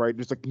college, right?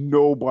 There's like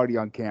nobody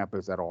on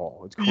campus at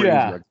all. It's crazy.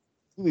 Yeah. Like,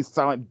 really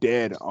silent,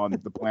 dead on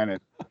the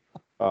planet.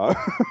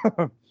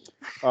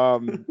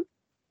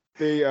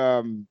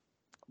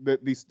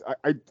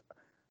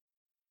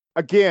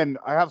 Again,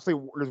 I have to say,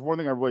 there's one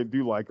thing I really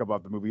do like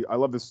about the movie. I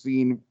love the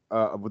scene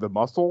with the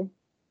muscle.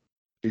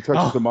 He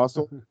touches the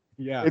muscle.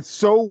 Yeah. It's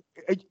so.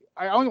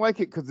 I only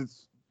like it because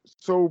it's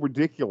so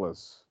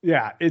ridiculous.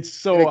 Yeah, it's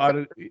so out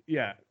of.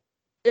 Yeah.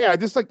 Yeah,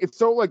 just like it's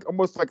so like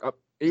almost like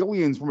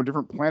aliens from a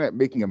different planet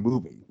making a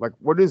movie. Like,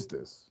 what is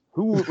this?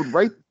 Who would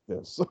write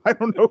this? I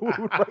don't know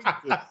who would write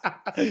this.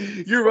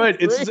 You're right.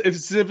 It's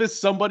as if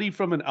somebody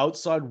from an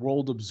outside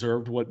world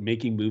observed what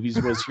making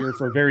movies was here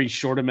for a very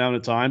short amount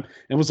of time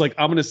and was like,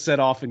 I'm going to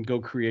set off and go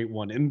create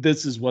one. And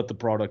this is what the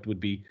product would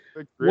be.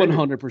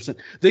 100%.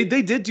 They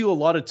did do a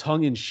lot of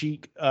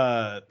tongue-in-cheek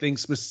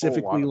things,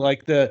 specifically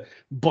like the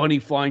bunny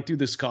flying through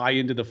the sky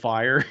into the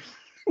fire.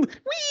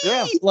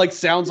 Yeah, like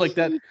sounds like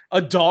that.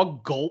 A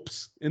dog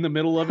gulps in the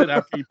middle of it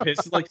after he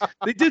pisses. Like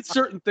they did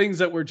certain things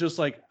that were just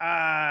like,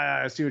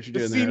 I see what you're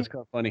doing there. It's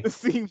kind of funny. The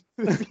scene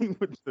with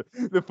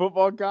the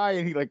football guy,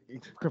 and he like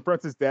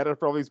confronts his dad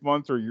after all these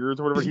months or years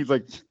or whatever. He's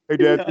like, "Hey,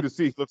 Dad, good to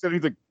see." He looks at him.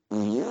 He's like,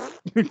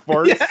 he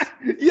farts.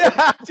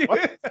 Yeah,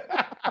 dude.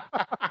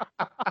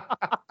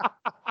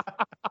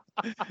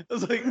 I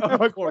was like,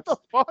 of course.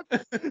 What the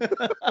fuck?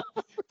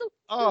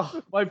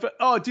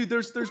 Dude,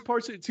 there's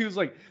parts of it too. It's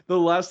like the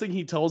last thing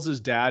he tells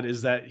his dad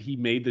is that he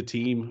made the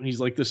team.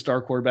 He's like the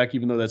star quarterback,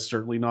 even though that's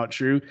certainly not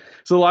true.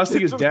 So the last thing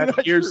his dad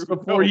hears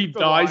before he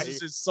dies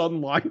is his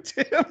son lying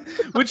to him,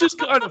 which is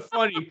kind of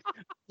funny.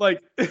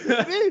 Like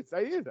it is.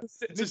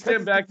 Just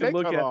stand back and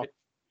look at it.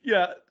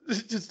 Yeah,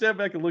 just stand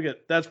back and look at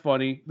it. That's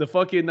funny. The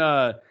fucking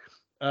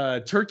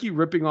turkey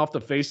ripping off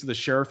the face of the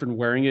sheriff and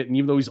wearing it, and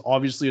even though he's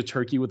obviously a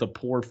turkey with a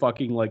poor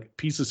fucking like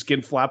piece of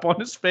skin flap on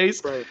his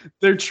face, Right.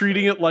 they're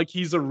treating it like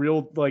he's a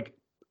real like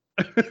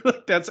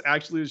that's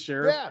actually a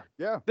sheriff.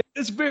 Yeah.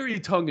 It's very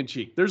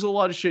tongue-in-cheek. There's a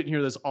lot of shit in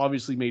here that's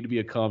obviously made to be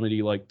a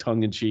comedy, like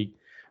tongue-in-cheek.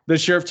 The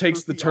sheriff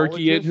takes the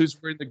turkey in who's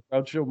wearing the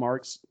Groucho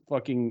Marx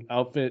fucking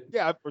outfit.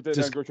 Yeah,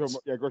 Groucho Marx.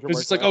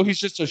 Because it's like, oh, he's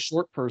just a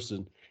short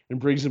person, and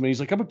brings him in. He's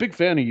like, I'm a big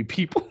fan of you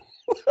people.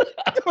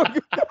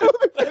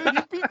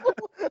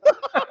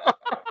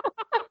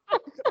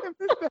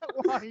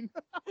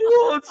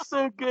 Oh, it's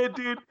so good,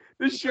 dude.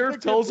 The sheriff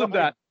tells him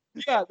that.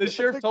 Yeah, the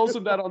sheriff tells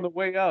him that on the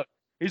way out.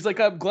 He's like,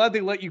 I'm glad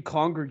they let you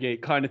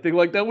congregate, kind of thing.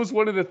 Like, that was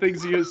one of the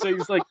things he was saying.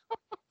 He's like,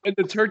 and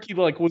the turkey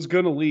like was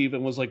gonna leave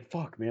and was like,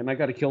 fuck, man, I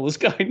gotta kill this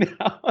guy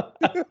now.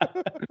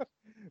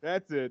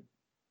 That's it.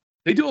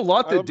 They do a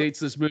lot that dates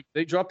this movie.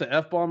 They dropped the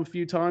F-bomb a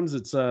few times.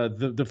 It's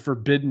the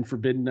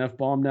forbidden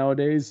F-bomb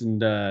nowadays.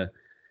 And they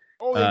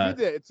did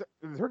that. It's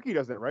the turkey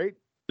does it, right?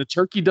 The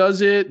turkey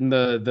does it, and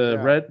the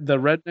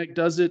redneck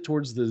does it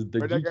towards the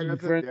geeky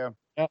friend.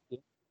 Yeah. I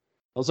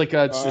was like,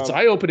 it's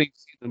eye-opening to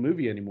see the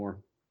movie anymore.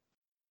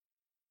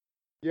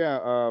 Yeah,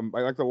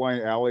 I like the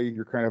line, Allie,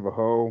 you're kind of a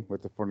hoe.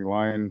 That's a funny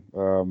line.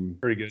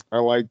 Pretty good. I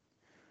like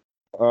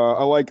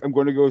I'm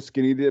going to go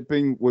skinny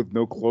dipping with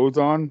no clothes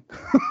on.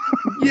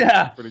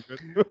 Yeah. Pretty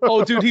good.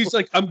 Oh, dude, he's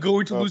like, I'm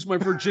going to lose my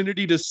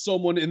virginity to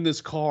someone in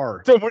this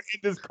car. Someone in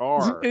this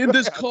car. In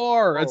this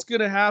car. It's going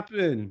to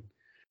happen.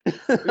 You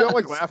don't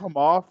like laugh them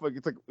off. Like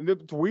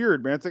it's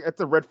weird, man. It's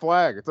a red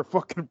flag. It's a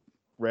fucking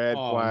red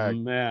flag. Oh,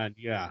 man,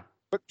 yeah.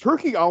 But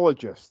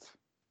turkeyologist.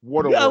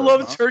 What a I word,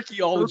 love huh?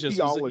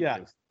 turkeyologist. Yeah.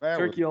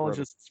 Turkeyologist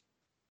is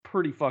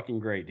pretty fucking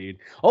great, dude.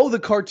 Oh, the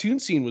cartoon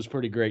scene was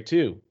pretty great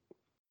too.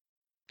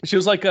 She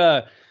was like,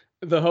 the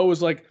hoe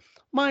was like,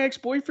 my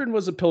ex-boyfriend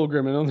was a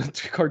pilgrim, and on the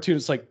cartoon,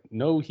 it's like,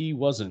 no, he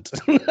wasn't.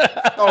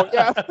 Oh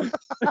yeah.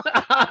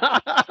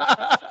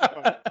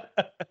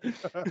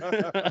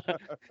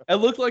 It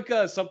looked like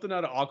something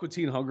out of Aqua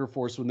Teen Hunger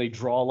Force when they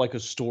draw like a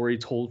story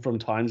told from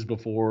times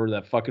before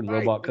that fucking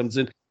robot comes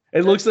in.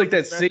 It looks like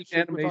that same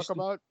animation.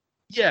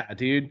 Yeah,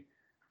 dude.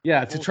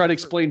 Yeah, to try to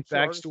explain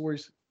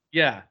backstories.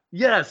 Yeah.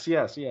 Yes,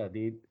 yeah,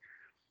 dude.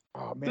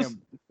 Oh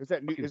man, is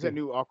that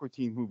new Aqua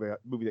Teen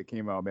movie that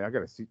came out, man? I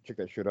gotta check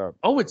that shit out.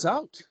 Oh, it's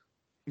out.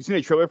 You seen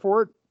a trailer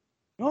for it?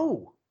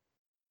 No.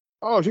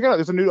 Oh, check it out.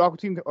 There's a new Aqua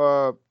Teen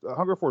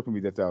Hunger Force movie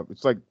that's out.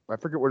 It's like, I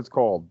forget what it's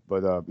called,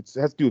 but it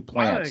has to do with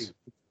plants.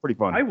 It's pretty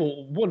fun. I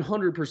will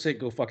 100%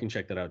 go fucking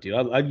check that out, dude.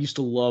 I used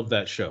to love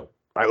that show.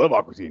 I love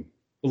Aqua Teen.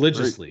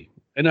 Religiously. Great.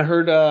 And I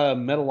heard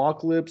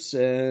Metalocalypse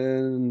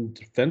and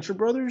Venture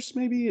Brothers,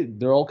 maybe?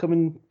 They're all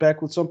coming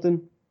back with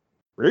something.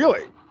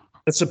 Really?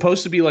 It's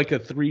supposed to be like a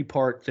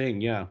 3-part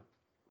thing, yeah.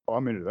 Oh,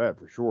 I'm into that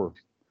for sure.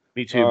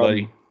 Me too,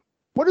 buddy.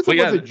 What's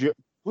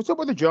up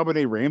with the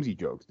JonBenet Ramsey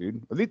jokes,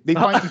 dude? You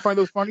find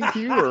those funny to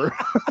you, or?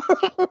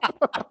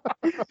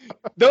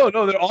 No,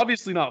 they're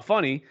obviously not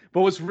funny.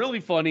 But what's really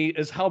funny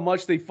is how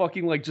much they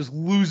fucking like just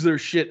lose their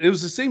shit. It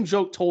was the same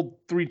joke told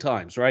 3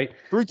 times, right?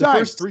 Three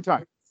times.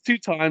 2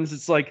 times,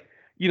 it's like,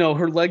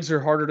 her legs are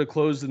harder to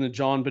close than the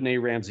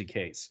JonBenet Ramsey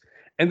case.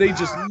 And they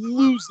just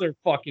lose their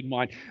fucking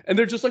mind. And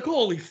they're just like,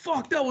 holy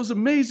fuck, that was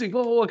amazing.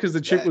 Oh, because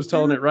the chick was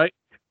telling it, right?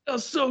 That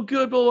was so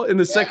good. And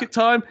the second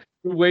time,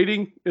 we're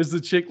waiting as the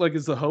chick, like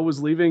as the hoe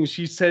was leaving,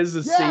 she says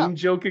the same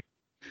joke again,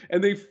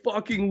 and they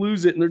fucking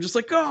lose it. And they're just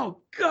like, oh,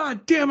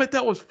 god damn it,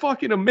 that was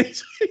fucking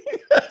amazing.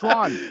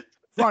 Ron,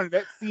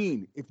 that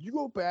scene, if you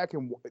go back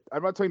and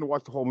I'm not telling you to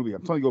watch the whole movie.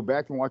 I'm telling you to go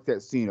back and watch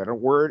that scene. I don't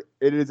know where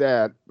it is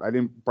at. I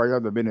didn't write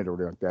out the minute or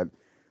anything like that.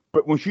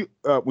 But when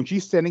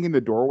she's standing in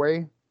the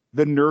doorway,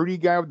 the nerdy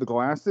guy with the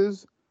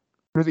glasses,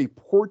 there's a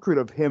portrait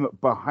of him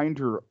behind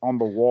her on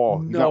the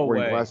wall. He's not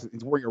wearing glasses.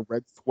 He's wearing a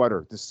red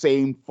sweater. The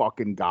same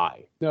fucking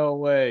guy. No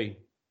way.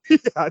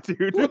 Yeah,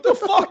 dude. What the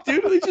fuck,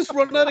 dude? They just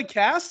run out of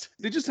cast?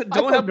 They just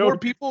don't have more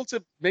people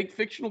to make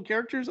fictional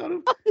characters out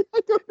of?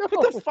 I don't know.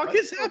 What the fuck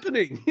is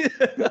happening?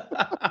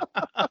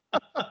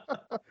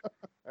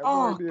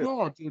 Oh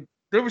god, dude.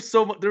 There was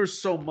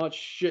so much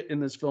shit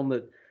in this film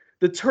that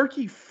the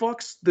turkey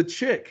fucks the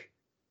chick.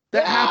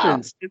 That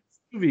happens in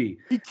the movie.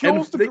 He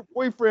kills the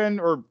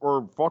boyfriend or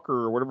fucker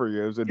or whatever he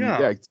is, and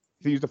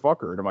he used to fuck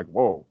her. And I'm like,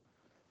 whoa,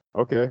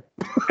 okay.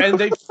 And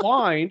they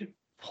find,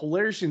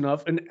 hilariously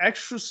enough, an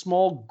extra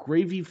small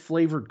gravy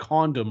flavored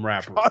condom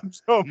wrapper.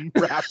 Condom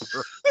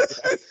wrapper.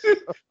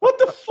 What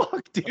the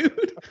fuck,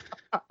 dude?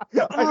 I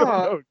don't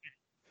know.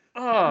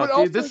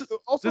 Oh, dude, this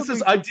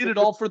is I did it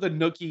all for the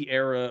Nookie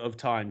era of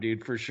time,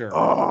 dude, for sure.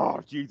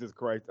 Oh, Jesus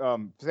Christ.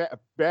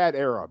 Bad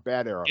era.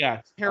 Yeah,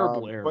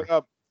 terrible era.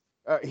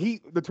 But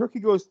the turkey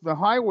goes to the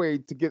highway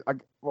to get.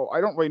 Well,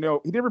 I don't really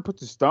know. He never puts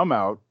his thumb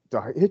out to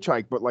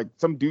hitchhike, but like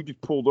some dude just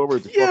pulled over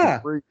at the fucking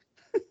street,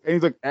 and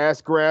he's like ass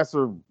grass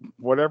or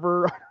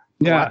whatever.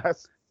 Yeah,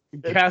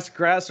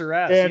 grass or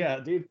ass. And, yeah,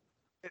 dude.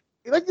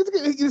 Like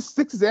he just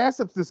sticks his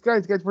ass up to this guy.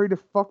 This guy's ready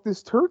to fuck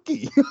this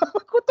turkey.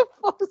 What the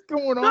fuck is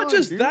going on? Not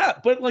just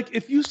that, but like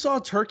if you saw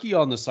turkey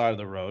on the side of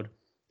the road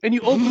and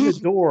you open the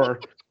door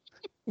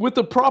with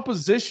the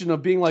proposition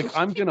of being like,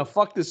 I'm gonna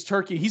fuck this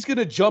turkey. He's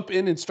gonna jump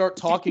in and start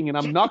talking, and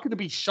I'm not gonna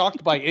be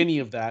shocked by any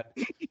of that.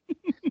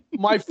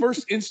 My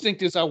first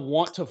instinct is I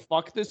want to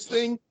fuck this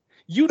thing.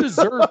 You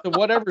deserve the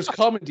whatever's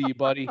coming to you,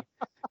 buddy.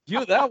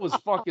 That was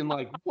fucking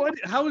like, what?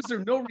 How is there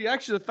no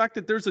reaction to the fact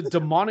that there's a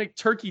demonic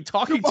turkey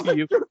talking to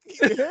you?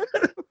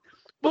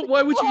 But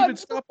why would you even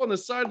stop on the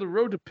side of the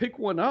road to pick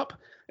one up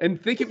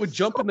and think it would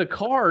jump in the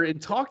car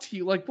and talk to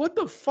you? Like, what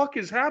the fuck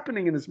is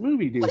happening in this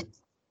movie, dude?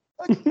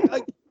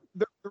 Like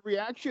the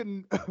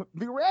reaction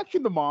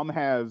the mom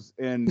has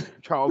in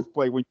Child's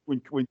Play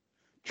when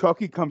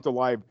Chucky comes to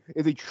life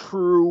is a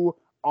true,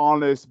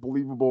 honest,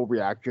 believable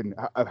reaction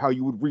of how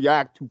you would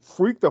react to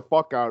freak the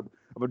fuck out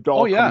of a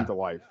doll coming to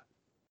life.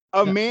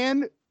 A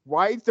man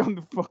rides down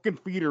the fucking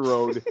feeder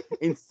road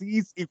and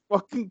sees a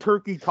fucking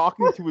turkey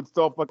talking to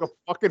itself like a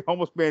fucking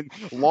homeless man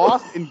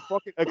lost in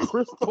fucking a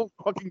crystal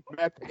fucking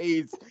meth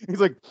haze. He's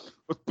like,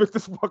 let's pick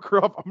this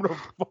fucker up. I'm gonna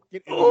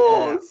fucking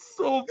it's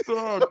so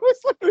bad.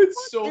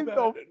 It's so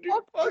bad.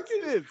 Fuck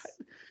is this?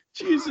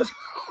 Jesus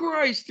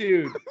Christ,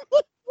 dude.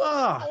 What's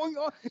going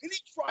on? And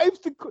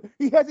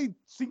he has a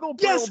single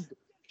barreled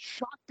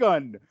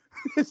shotgun.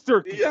 His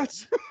turkey.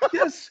 Yes.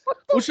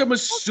 Which I'm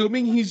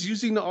assuming he's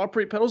using to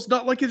operate pedals.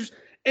 Not like there's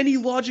any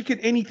logic in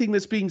anything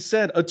that's being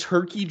said. A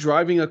turkey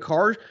driving a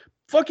car.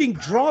 Fucking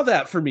draw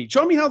that for me.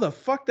 Show me how the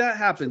fuck that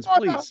happens,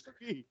 please.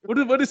 What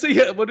did it say?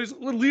 Yeah, what is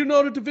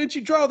Leonardo da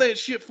Vinci? Draw that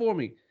shit for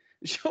me.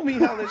 Show me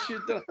how that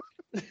shit done.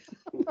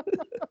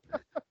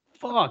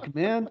 Fuck,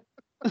 man.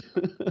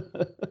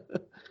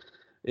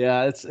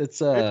 Yeah, it's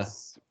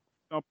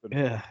something.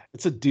 Yeah,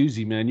 it's a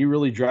doozy, man. You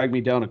really dragged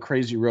me down a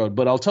crazy road.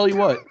 But I'll tell you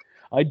what,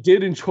 I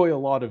did enjoy a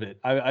lot of it.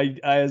 I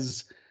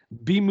as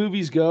B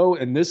movies go,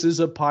 and this is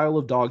a pile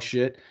of dog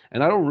shit,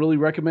 and I don't really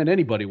recommend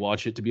anybody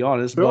watch it, to be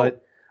honest,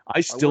 but I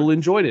still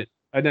enjoyed it.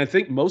 And I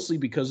think mostly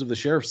because of the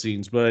sheriff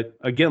scenes. But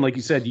again, like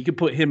you said, you could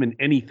put him in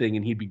anything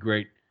and he'd be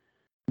great.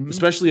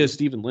 Especially a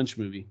Stephen Lynch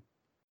movie.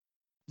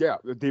 Yeah,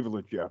 David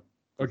Lynch, yeah.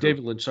 Or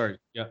David Lynch, sorry.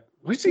 Yeah.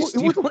 What did you say,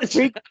 Stephen Lynch?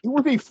 He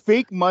was a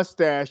fake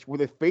mustache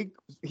with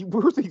he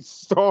wears a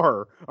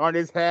star on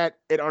his hat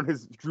and on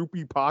his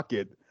droopy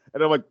pocket.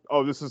 And I'm like,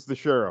 oh, this is the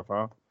sheriff,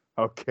 huh?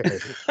 Okay.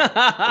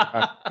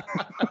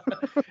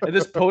 And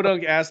this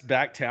podunk ass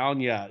back town,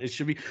 yeah, it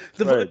should be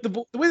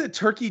the way that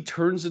turkey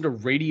turns into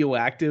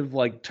radioactive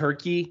like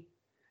turkey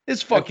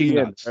is fucking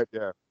nuts. Right?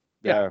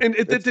 Yeah. And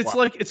it's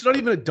like it's not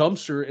even a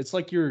dumpster. It's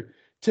like your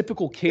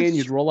typical can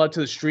you'd roll out to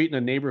the street in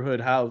a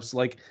neighborhood house.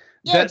 Like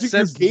that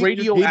says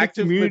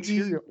radioactive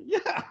material.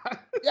 Yeah.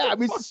 Yeah, I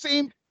mean it's the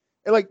same.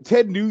 Like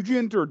Ted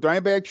Nugent or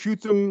Dimebag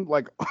shoots him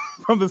like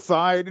from the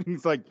side, and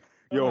he's like,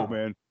 "Yo,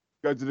 man,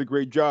 you guys did a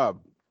great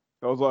job.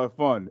 That was a lot of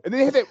fun." And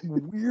they had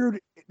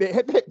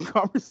that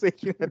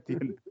conversation at the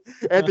end,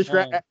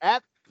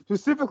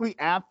 specifically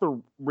at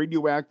the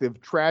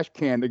radioactive trash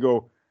can. They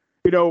go,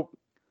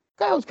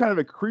 guy was kind of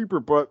a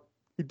creeper, but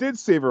he did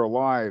save our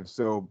lives,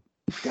 so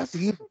I guess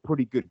he's a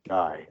pretty good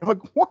guy. I'm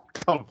like, what the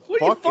fuck?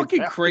 What are you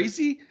fucking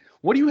crazy?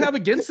 What do you have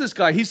against this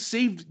guy? He's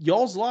saved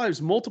y'all's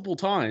lives multiple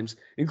times,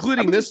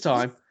 including this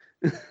time.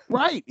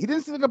 Right. He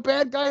didn't seem like a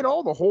bad guy at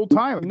all the whole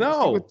time.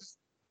 No.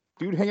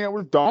 Dude hanging out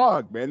with his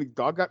dog, man. The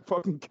dog got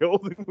fucking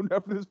killed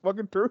after this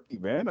fucking turkey,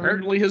 man.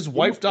 Apparently his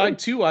wife died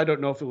too. I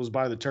don't know if it was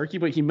by the turkey,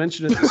 but he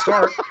mentioned it at the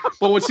start.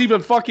 But what's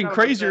even fucking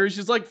crazier is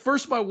she's like,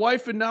 first my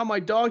wife and now my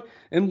dog.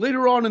 And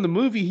later on in the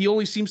movie, he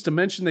only seems to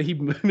mention that he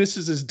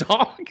misses his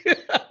dog.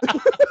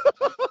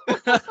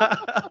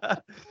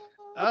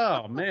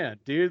 Oh, man,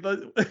 dude.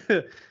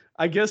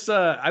 I guess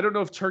I don't know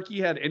if Turkey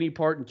had any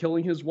part in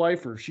killing his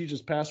wife or if she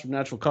just passed from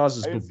natural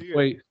causes. But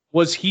wait,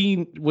 was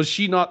she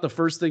not the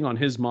first thing on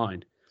his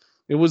mind?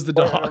 It was the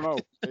dog. I don't know.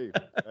 Hey,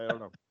 I don't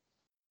know.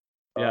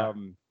 Yeah.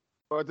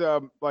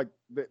 But like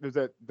there's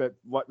that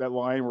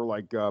line where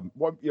like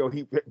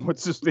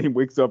what's his name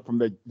wakes up from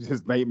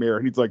his nightmare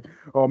and he's like,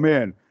 oh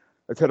man,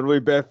 I had a really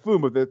bad flu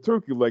with that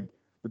turkey. Like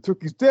the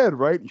turkey's dead,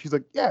 right? And she's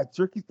like, yeah,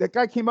 turkey. That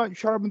guy came out and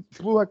shot him and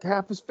blew like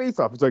half his face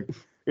off. It's like,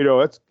 you're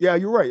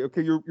right.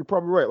 Okay, you're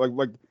probably right.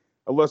 Like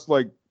unless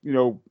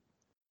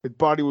his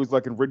body was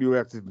like in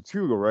radioactive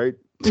material, right?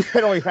 He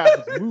had only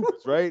half his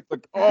movements, right?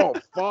 Like, oh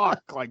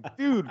fuck, like,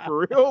 dude,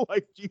 for real?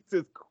 Like,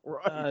 Jesus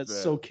Christ,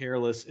 it's so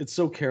careless. It's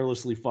so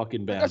carelessly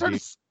fucking bad.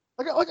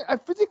 I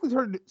physically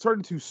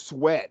started to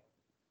sweat.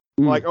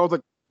 Like, I was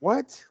like,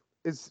 what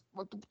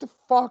the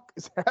fuck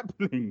is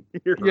happening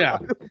here? Yeah.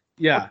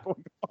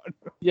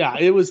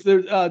 It was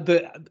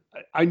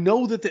I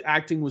know that the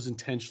acting was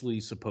intentionally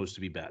supposed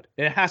to be bad.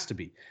 It has to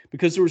be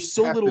because there was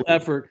so little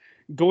effort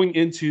going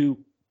into.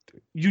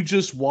 You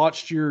just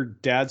watched your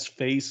dad's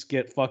face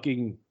get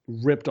fucking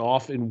ripped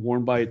off and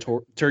worn by a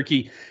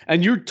turkey,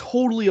 and you're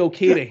totally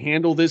okay to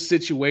handle this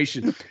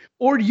situation.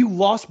 Or you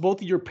lost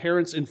both of your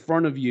parents in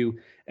front of you,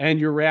 and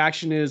your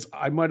reaction is,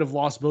 I might have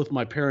lost both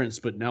my parents,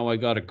 but now I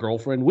got a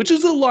girlfriend, which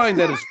is a line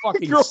that is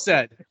fucking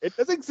said. It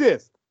does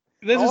exist.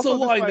 That is a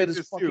line that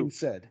is fucking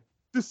said.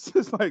 This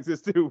line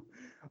exists too.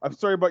 I'm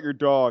sorry about your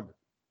dog.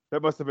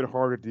 That must have been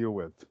hard to deal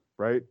with.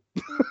 right?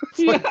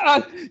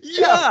 Yeah,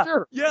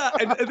 sure.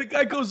 and the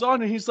guy goes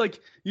on and he's like,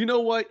 you know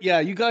what?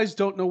 Yeah, you guys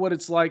don't know what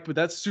it's like, but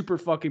that's super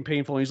fucking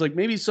painful. And he's like,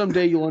 maybe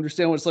someday you'll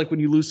understand what it's like when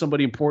you lose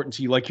somebody important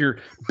to you, like your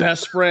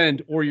best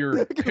friend or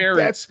your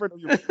parents. Best friend or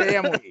your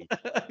family.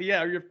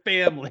 Yeah, or your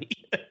family.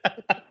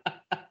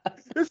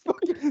 There's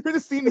a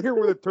scene here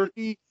where the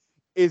turkey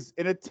is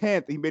in a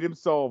tent. He made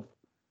himself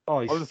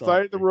on the sucked,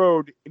 side of the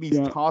road, and he's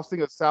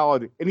tossing a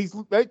salad, and he's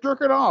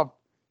jerking off.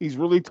 He's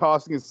really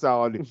tossing a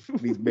salad, and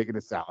he's making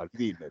a salad.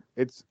 He's eating it.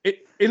 It's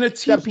in a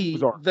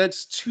teepee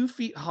that's 2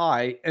 feet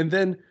high, and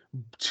then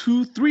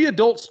 3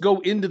 adults go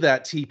into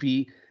that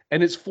teepee,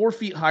 and it's 4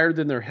 feet higher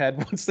than their head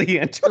once they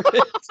enter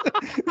it.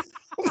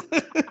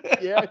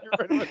 Yeah, you're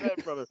right about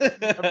that, brother.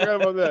 I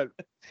forgot about that.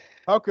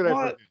 How could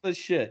I forget? The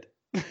shit.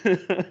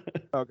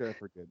 How could I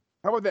forget?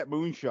 How about that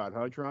moonshot,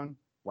 huh, Tron?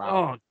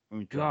 Wow.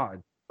 Oh,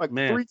 God. Like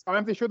Man. 3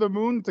 times they show the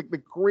moon. It's like the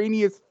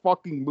grainiest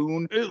fucking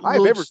moon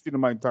I've ever seen in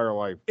my entire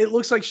life. It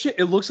looks like shit.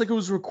 It looks like it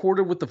was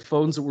recorded with the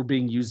phones that were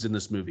being used in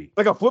this movie.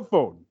 Like a flip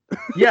phone.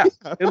 Yeah.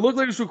 It looked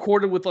like it was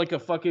recorded with like a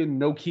fucking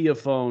Nokia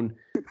phone.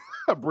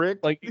 A brick?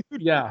 Like,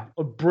 yeah,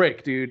 a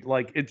brick, dude.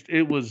 Like,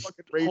 it was,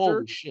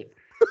 holy shit.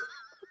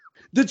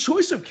 The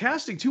choice of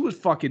casting, too, was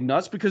fucking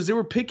nuts because they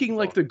were picking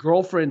like the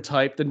girlfriend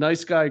type, the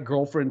nice guy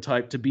girlfriend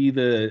type to be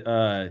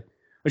the,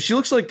 she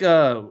looks like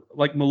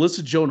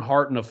Melissa Joan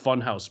Hart in a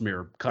Funhouse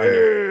mirror, kind of.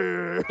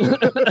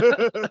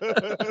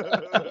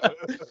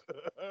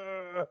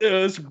 It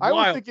was wild.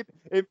 I was thinking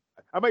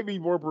I might be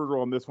more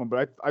brutal on this one,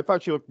 but I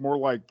thought she looked more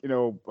like,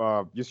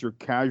 just your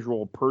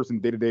casual person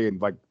day to day and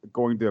like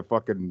going to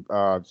fucking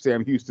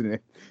Sam Houston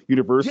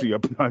University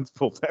up in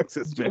Huntsville,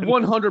 Texas.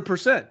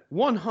 100%.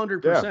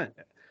 100%.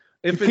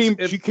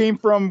 Yeah. She came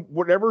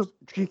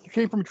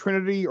from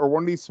Trinity or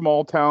one of these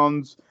small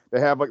towns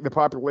that have like the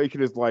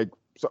population is like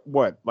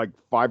like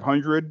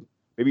 500,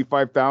 maybe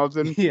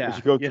 5,000. Yeah. And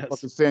she goes to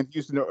fucking Sam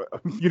Houston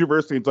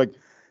University. It's like,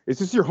 is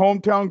this your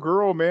hometown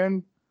girl,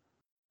 man?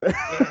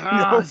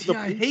 I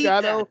hate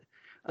shadow, that.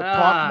 the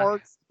pock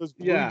marks, those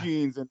blue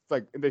jeans, and it's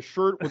like in the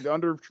shirt with the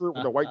undershirt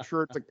with the white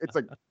shirt. It's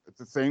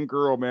the same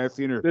girl, man. I've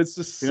seen her. It's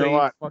the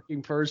same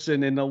fucking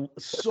person in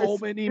so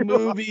many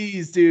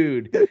movies,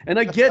 dude. And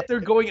I get they're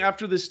going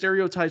after the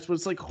stereotypes, but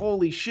it's like,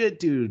 holy shit,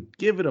 dude,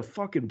 give it a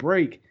fucking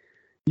break.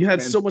 You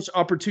had so much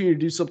opportunity to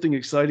do something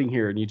exciting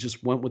here, and you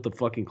just went with the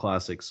fucking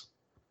classics.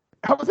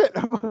 How was it?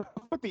 How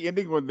about the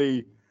ending when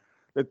the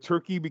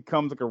turkey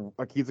becomes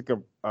he's like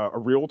a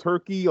real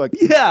turkey, like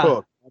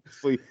cooked,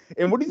 obviously.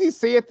 And what does he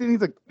say at the end?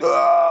 He's like,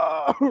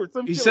 "Ugh," or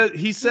some shit.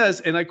 He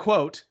says, and I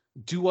quote,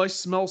 "Do I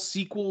smell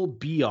sequel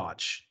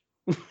biatch?"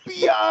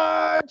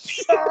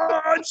 Biatch!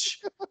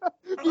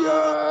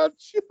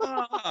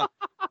 Biatch!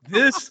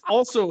 This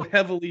also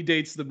heavily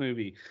dates the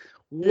movie.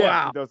 Wow.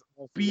 Yeah, it does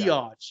also,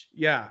 biatch.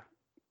 Yeah.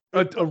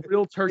 A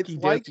real turkey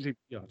dancing to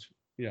biatch.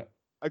 Yeah.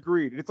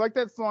 Agreed. It's like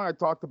that song I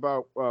talked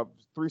about,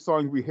 3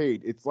 songs we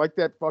hate. It's like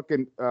that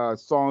fucking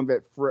song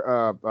that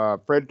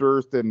Fred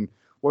Durst and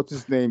what's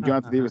his name,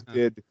 Jonathan Davis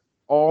did,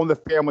 all in the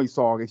Family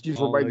song. It's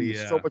just reminding me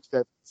so much of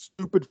that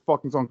stupid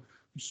fucking song.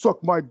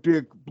 Suck my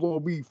dick, blow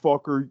me,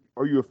 fucker.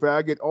 Are you a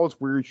faggot? All this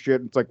weird shit.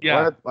 It's like,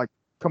 what? Like,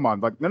 come on.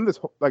 Like, none of this,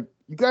 like,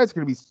 you guys are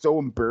going to be so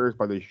embarrassed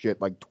by this shit,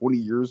 like 20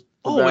 years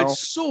from now.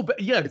 It's so bad.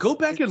 Yeah, go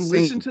back and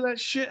listen to that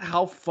shit,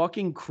 how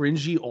fucking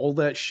cringy all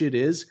that shit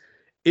is.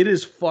 It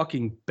is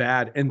fucking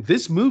bad. And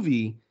this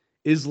movie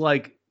is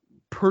like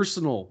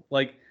personal.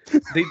 Like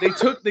they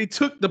took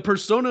the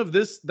persona of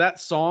that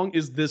song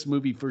is this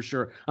movie for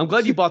sure. I'm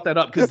glad you brought that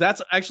up because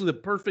that's actually the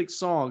perfect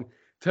song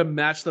to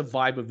match the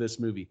vibe of this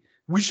movie.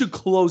 We should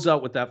close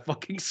out with that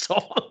fucking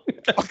song.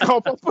 I'll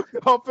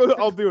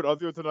do it. I'll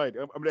do it tonight.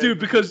 Dude,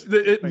 because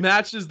it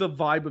matches the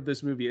vibe of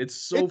this movie. It's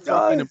so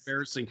fucking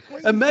embarrassing.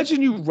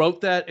 Imagine you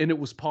wrote that and it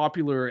was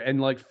popular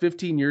and like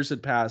 15 years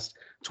had passed,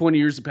 20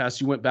 years had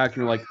passed. You went back and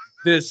you're like,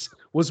 this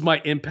was my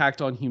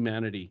impact on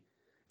humanity.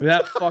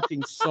 That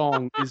fucking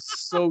song is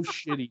so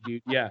shitty,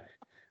 dude. Yeah.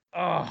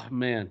 Oh,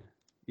 man.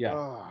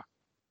 Yeah.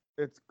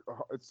 It's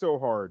so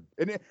hard.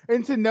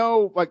 And to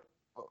know, like,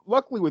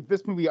 luckily with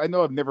this movie, I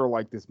know I've never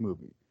liked this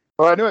movie.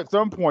 But I know at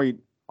some point,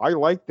 I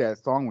liked that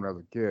song when I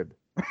was a kid.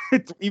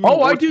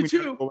 I do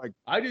too. Like,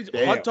 I did.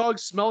 damn. Hot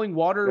Dogs, Smelling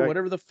Water,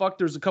 whatever the fuck.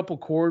 There's a couple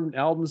Korn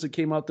albums that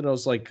came out that I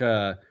was like,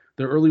 the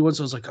early ones,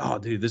 I was like, oh,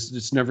 dude,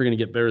 it's never going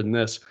to get better than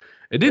this.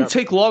 It didn't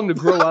take long to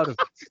grow out of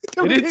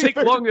it. It didn't take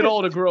long at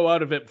all to grow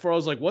out of it before I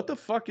was like, what the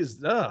fuck is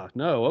that?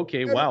 No,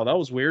 okay, wow, that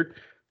was weird.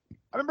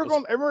 I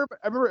remember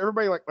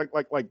everybody like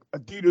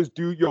Adidas,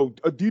 dude,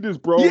 Adidas,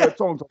 bro. That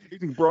song's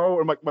amazing, bro.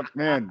 And I'm like,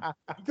 man,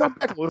 you got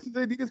back to listen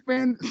to Adidas,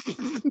 man.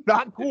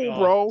 Not cool,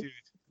 bro. Dude.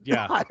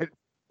 Yeah. God.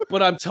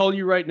 But I'm telling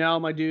you right now,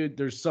 my dude,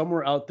 there's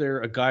somewhere out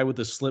there a guy with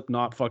a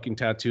Slipknot fucking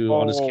tattoo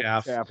on his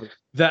calf.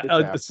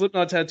 A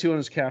Slipknot tattoo on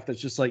his calf that's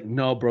just like,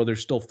 no, bro, they're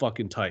still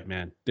fucking tight,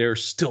 man. They're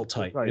still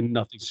tight, and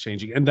nothing's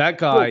changing. And that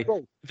guy,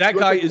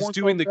 is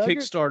doing the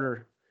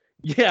Kickstarter.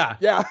 Yeah.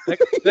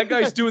 That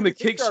guy's doing the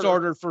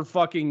Kickstarter for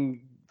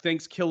fucking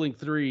Thanksgiving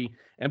 3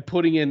 and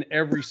putting in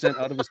every cent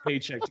out of his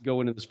paycheck to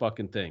go into this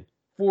fucking thing.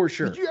 For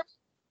sure.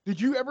 Did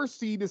you ever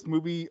see this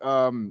movie?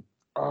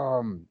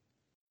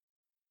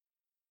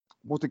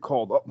 What's it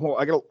called? Oh, hold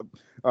on,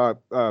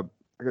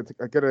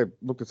 I gotta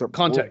look this up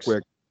Context. real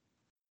quick.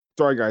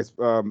 Sorry, guys.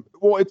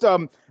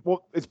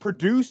 It's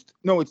produced.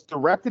 No, it's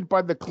directed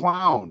by the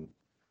clown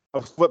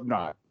of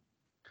Slipknot,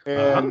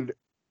 and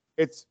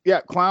it's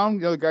clown.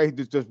 The other guy who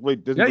just really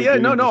doesn't.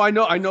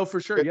 I know for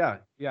sure.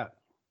 Yeah.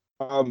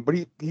 But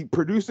he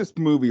produced this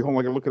movie. Hold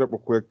on, I can look it up real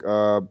quick.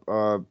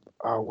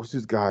 What's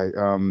this guy?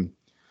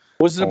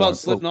 Was it about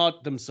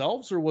Slipknot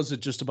themselves, or was it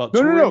just about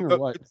No. touring, or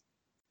what?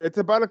 It's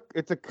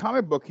a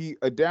comic book. He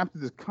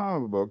adapted this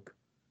comic book,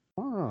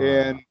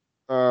 and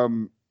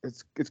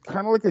it's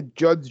kind of like a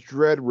Judge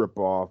Dredd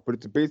ripoff, but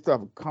it's based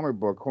off a comic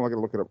book. Hold on, I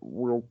gotta look it up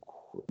real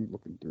quick. I'm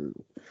looking through.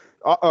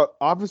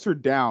 Officer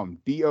Down,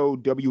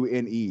 Downe,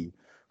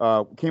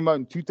 came out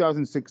in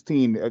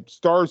 2016. It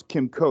stars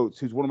Kim Coates,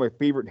 who's one of my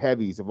favorite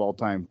heavies of all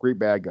time. Great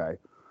bad guy.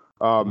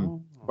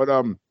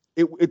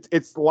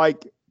 It's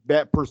like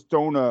that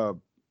persona.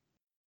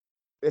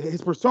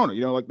 His persona,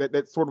 like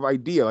that sort of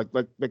idea, like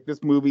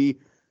this movie,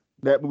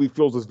 that movie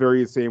feels this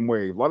very same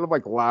way. A lot of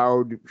like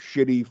loud,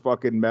 shitty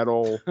fucking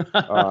metal,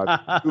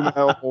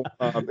 metal.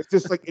 It's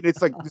just like this.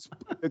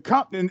 The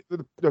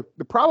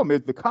problem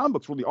is the comic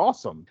book's really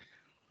awesome.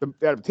 The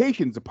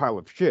adaptation's a pile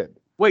of shit.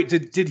 Wait,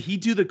 did he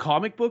do the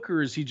comic book,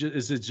 or is it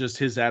just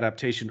his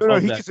adaptation? No,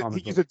 of he that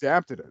just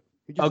adapted it.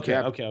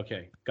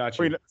 Okay,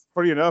 gotcha.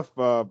 Funny enough,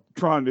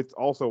 Tron, it's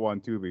also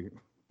on Tubi.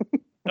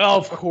 Oh,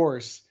 of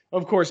course.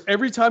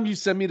 Every time you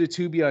send me to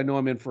Tubi, I know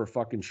I'm in for a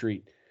fucking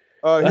treat.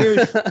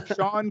 Here's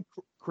Sean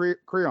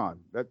Crahan.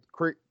 That's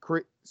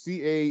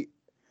Crahan.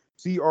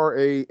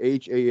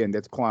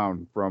 That's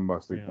clown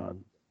from Slipknot.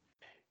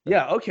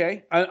 Yeah.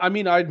 Okay. I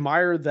mean, I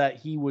admire that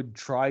he would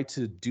try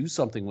to do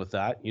something with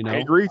that. I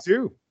agree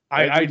too.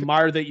 I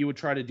admire that you would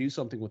try to do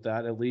something with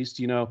that, at least.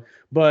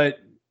 But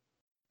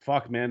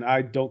fuck, man,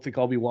 I don't think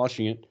I'll be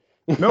watching it.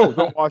 No,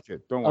 don't watch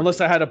it. Unless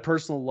I had a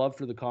personal love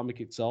for the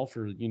comic itself,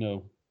 or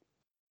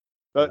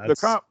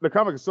The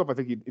comic itself, I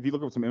think if you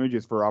look up some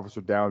images for Officer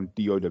Down,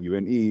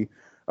 Downe,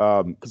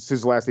 because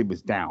his last name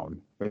is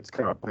Down. It's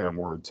kind of a play on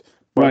words.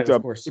 But right,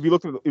 of course. If you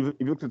looked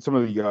at some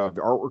of the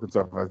artwork and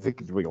stuff, I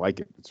think you'd really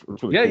like it. It's really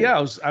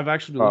cool. I've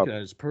actually been looking at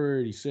it. It's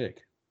pretty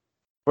sick.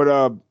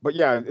 But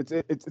yeah,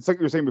 it's like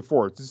you were saying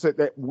before. It's just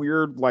that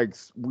weird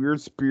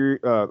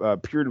spirit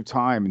period of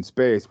time and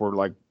space where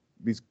like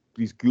these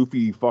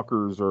goofy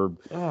fuckers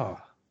are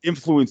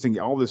influencing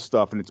all this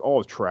stuff, and it's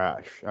all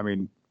trash. I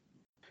mean.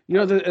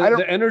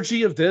 The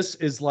energy of this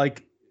is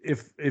like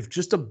if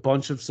just a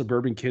bunch of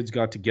suburban kids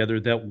got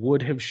together that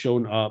would have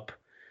shown up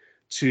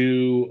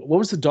to, what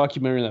was the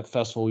documentary on that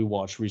festival we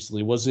watched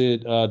recently? Was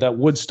it that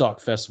Woodstock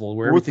festival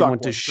where everything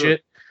went to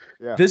shit?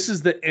 Yeah. This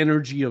is the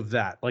energy of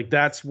that. Like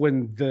that's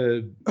when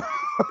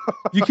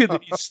you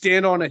could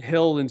stand on a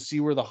hill and see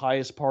where the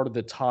highest part of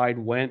the tide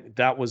went.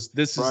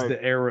 This is the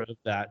era of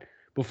that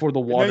before the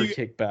water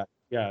kicked back.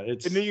 Yeah,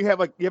 and then you have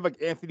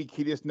Anthony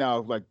Kiedis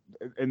now,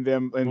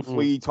 and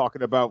Flea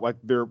talking about like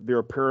their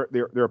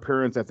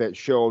appearance at that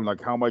show, and like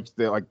how much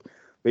they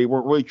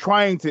weren't really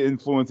trying to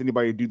influence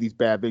anybody to do these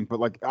bad things, but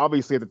like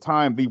obviously at the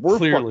time they were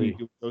fucking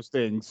doing those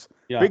things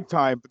big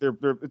time. But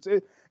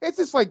it's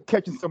just like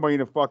catching somebody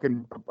in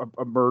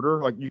a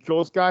murder. Like, you kill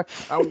this guy,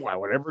 I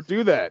would never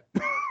do that.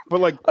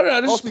 But like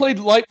I just played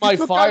Light My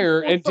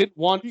Fire and didn't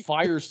want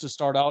fires to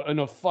start out in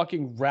a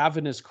fucking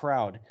ravenous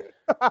crowd.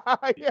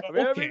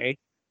 Okay.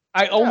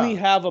 I only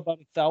have about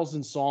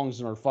 1,000 songs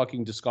in our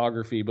fucking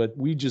discography, but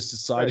we just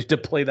decided to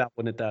play that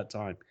one at that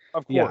time.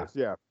 Of course,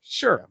 yeah.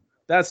 Sure. Yeah.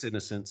 That's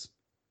innocence.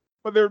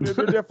 But they're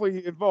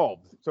definitely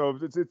involved. So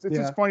it's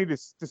just funny to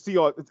see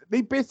all.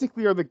 They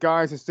basically are the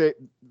guys that say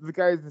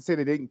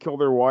they didn't kill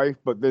their wife,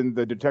 but then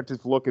the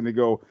detectives look and they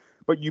go,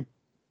 "But you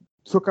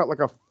took out like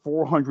a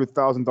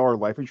 $400,000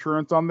 life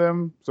insurance on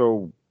them."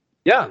 So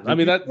yeah, I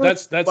mean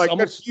that's like,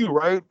 almost that's you,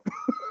 right?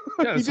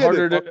 Yeah, it's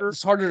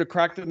harder to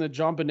crack than the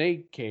John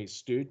Bonet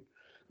case, dude.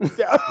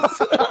 Yeah.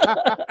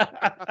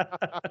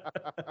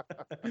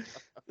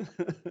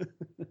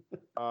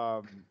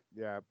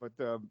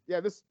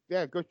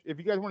 Go, if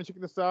you guys want to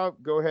check this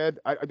out, go ahead.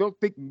 I don't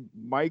think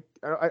Mike.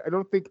 I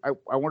don't think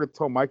I want to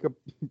tell Micah.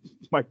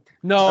 Mike.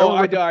 No,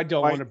 I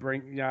don't want to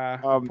bring. Yeah,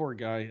 poor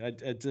guy.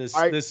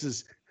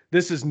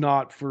 This is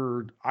not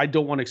for. I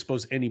don't want to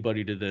expose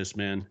anybody to this,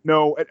 man.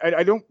 No,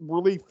 I don't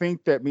really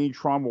think that me and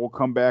Tron will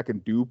come back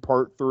and do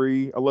part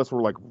 3 unless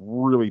we're like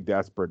really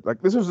desperate.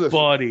 Like this was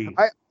buddy.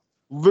 I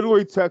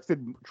literally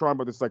texted Tron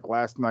about this like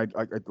last night,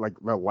 like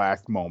the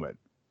last moment.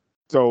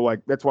 So like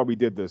that's why we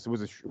did this. It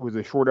was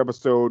a short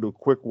episode, a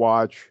quick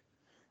watch.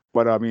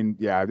 But I mean,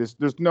 yeah,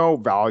 there's no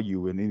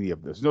value in any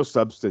of this. There's no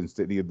substance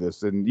to any of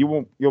this, and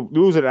you'll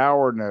lose an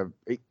hour and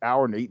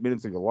 8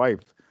 minutes of your life.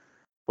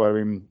 But I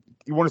mean,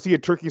 you want to see a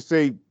turkey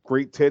say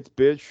 "great tits,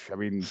 bitch"? I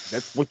mean,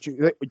 that's what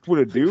you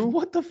want to do.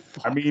 What the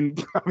fuck? I mean,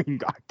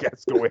 I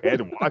guess go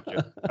ahead and watch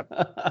it.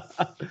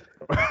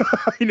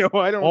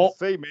 I don't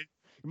say, man.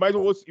 You might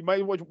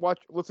as well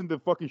listen to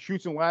fucking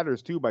Shoots and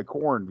Ladders too by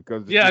Korn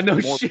because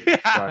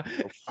shit.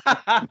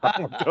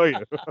 I'll tell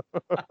you.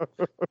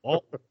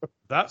 Well,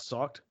 that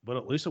sucked, but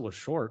at least it was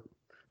short.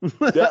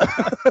 But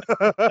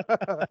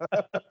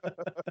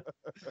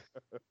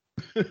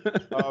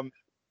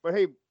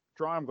hey,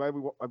 Tron, I'm glad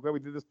we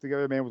did this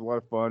together, man. It was a lot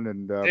of fun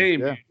and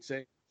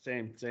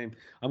Same.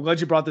 I'm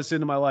glad you brought this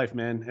into my life,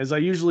 man. As I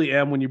usually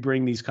am when you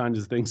bring these kinds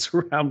of things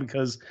around,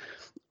 because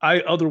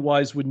I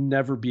otherwise would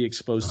never be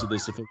exposed to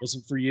this if it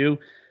wasn't for you.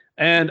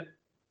 And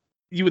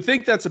you would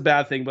think that's a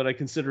bad thing, but I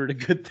consider it a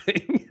good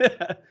thing.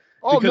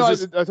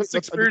 This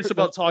experience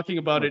about talking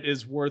about it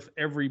is worth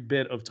every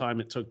bit of time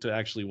it took to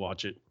actually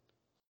watch it.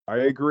 I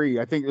agree.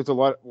 I think there's a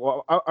lot.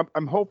 Well,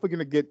 I'm hopefully going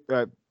to get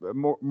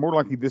more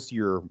likely this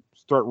year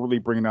start really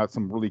bringing out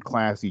some really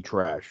classy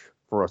trash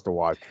for us to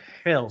watch.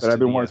 That I've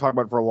been wanting to talk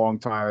about for a long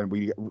time.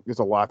 And there's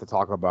a lot to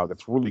talk about.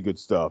 That's really good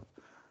stuff.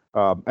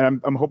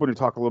 And I'm hoping to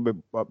talk a little bit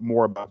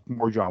more about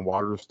more John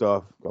Waters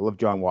stuff. I love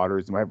John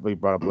Waters, and I haven't really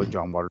brought up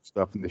John Waters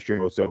stuff in the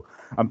show. So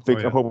I'm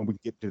hoping we can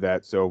get to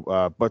that.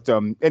 So,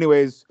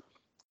 anyways,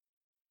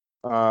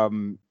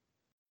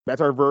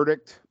 that's our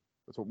verdict.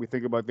 That's what we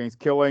think about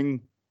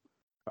Thanksgiving.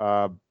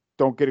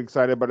 Don't get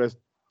excited about us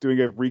doing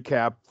a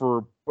recap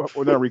not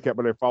a recap,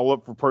 but a follow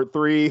up for part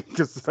 3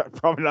 because that's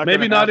probably not.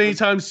 Maybe not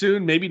anytime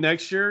soon. Maybe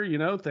next year.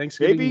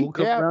 Thanksgiving will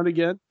come around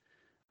again.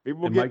 Maybe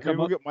we'll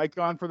get Mike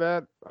on for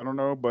that. I don't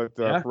know, but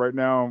for right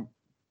now,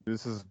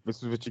 this is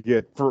what you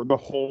get for the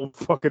whole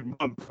fucking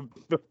month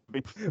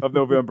of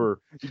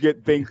November. You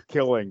get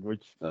Thanksgiving,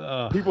 which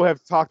people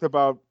have talked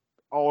about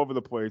all over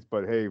the place.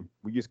 But hey,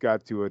 we just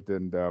got to it,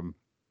 and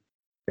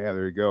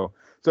there you go.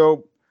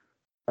 So.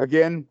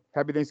 Again,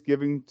 happy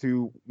Thanksgiving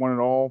to one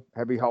and all.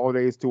 Happy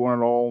holidays to one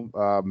and all.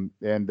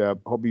 And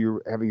hope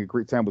you're having a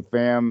great time with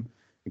fam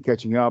and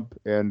catching up.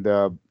 And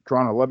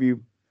Tron, I love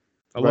you.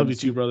 I love you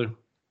too, brother.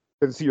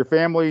 Good to see your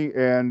family,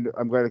 and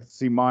I'm glad to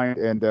see mine.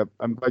 And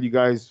I'm glad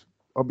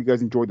hope you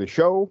guys enjoyed the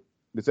show,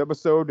 this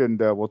episode, and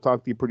we'll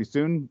talk to you pretty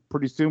soon.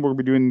 Pretty soon, we're going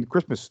to be doing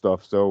Christmas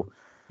stuff. So,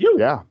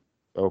 yeah.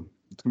 So,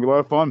 it's going to be a lot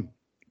of fun.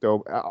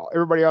 So,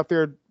 everybody out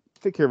there,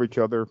 take care of each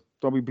other.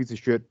 Don't be a piece of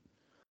shit.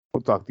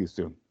 We'll talk to you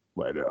soon.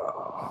 Later.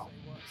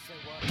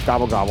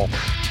 Gobble, gobble.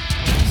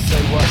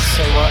 Say what?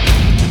 Say what?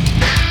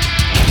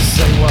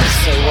 Say what?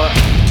 Say what?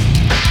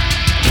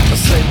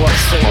 Say what?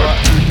 Say what?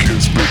 My dick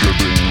is bigger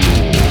than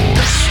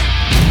yours.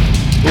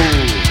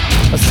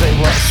 Ooh. Say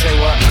what? Say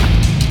what?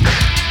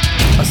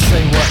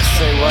 Say what?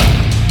 Say what?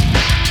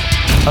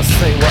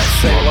 Say what?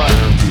 Say what?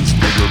 My dick is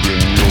bigger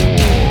than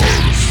yours.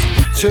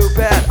 Too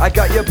bad, I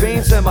got your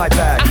beans in my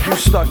bag. You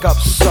stuck up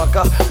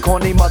sucker,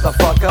 corny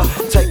motherfucker.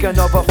 Taking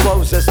over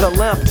flows is the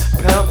limp.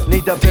 Pimp,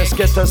 need a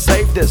biscuit to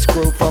save this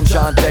group from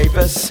John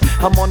Davis.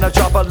 I'm gonna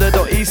drop a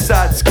little east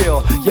side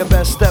skill. You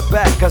best step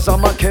back, cause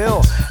I'ma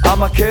kill.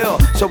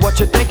 So what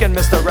you thinking,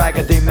 Mr.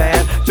 Raggedy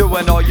Man?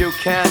 Doing all you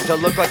can to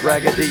look like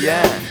Raggedy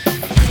Ann.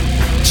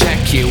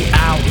 Check you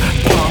out,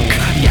 punk.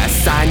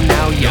 Yes, I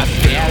know you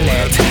feel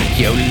it.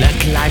 You look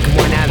like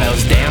one of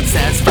those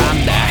dancers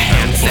from the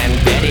Hanson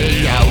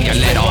video. You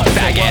little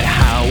faggot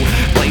hoe.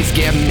 Please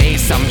give me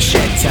some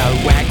shit to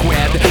whack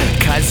with.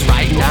 Cause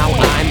right now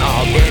I'm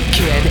all it,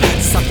 kid.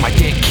 Suck my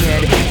dick,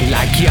 kid,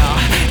 like your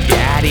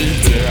daddy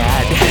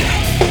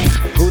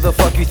did. Who the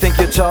fuck you think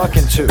you're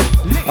talking to?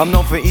 I'm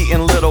known for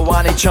eating little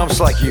whiny chumps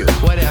like you.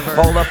 Whatever.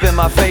 All up in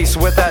my face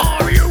with that.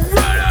 Are you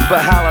ready?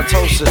 But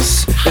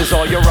halitosis is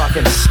all you're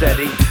rocking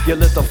steady. Your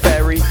little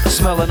fairy,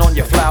 smelling on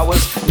your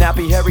flowers.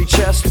 Nappy hairy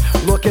chest,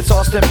 look it's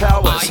Austin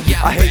Powers.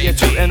 I hear you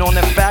tooting on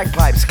them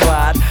bagpipes,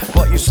 Clyde.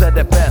 But you said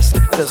it best,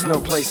 there's no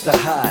place to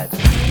hide.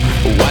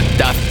 What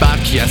the fuck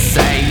you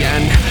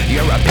saying?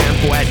 You're a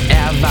pimp,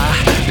 whatever.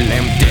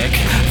 Limp dick.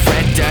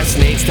 Fred just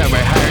needs to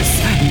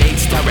rehearse,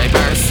 needs to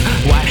reverse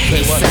what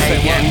he's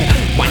saying.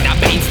 When the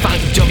beats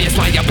funk dubious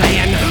while you're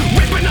playing,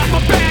 ripping up a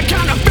band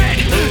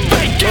counterfeit,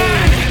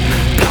 bacon.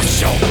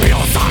 Plus your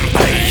bills I'm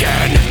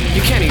paying.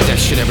 You can't eat that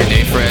shit every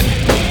day, Fred.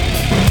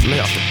 Lay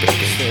off the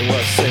bacon. Say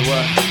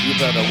what? You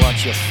better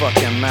watch your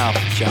fucking mouth,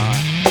 John.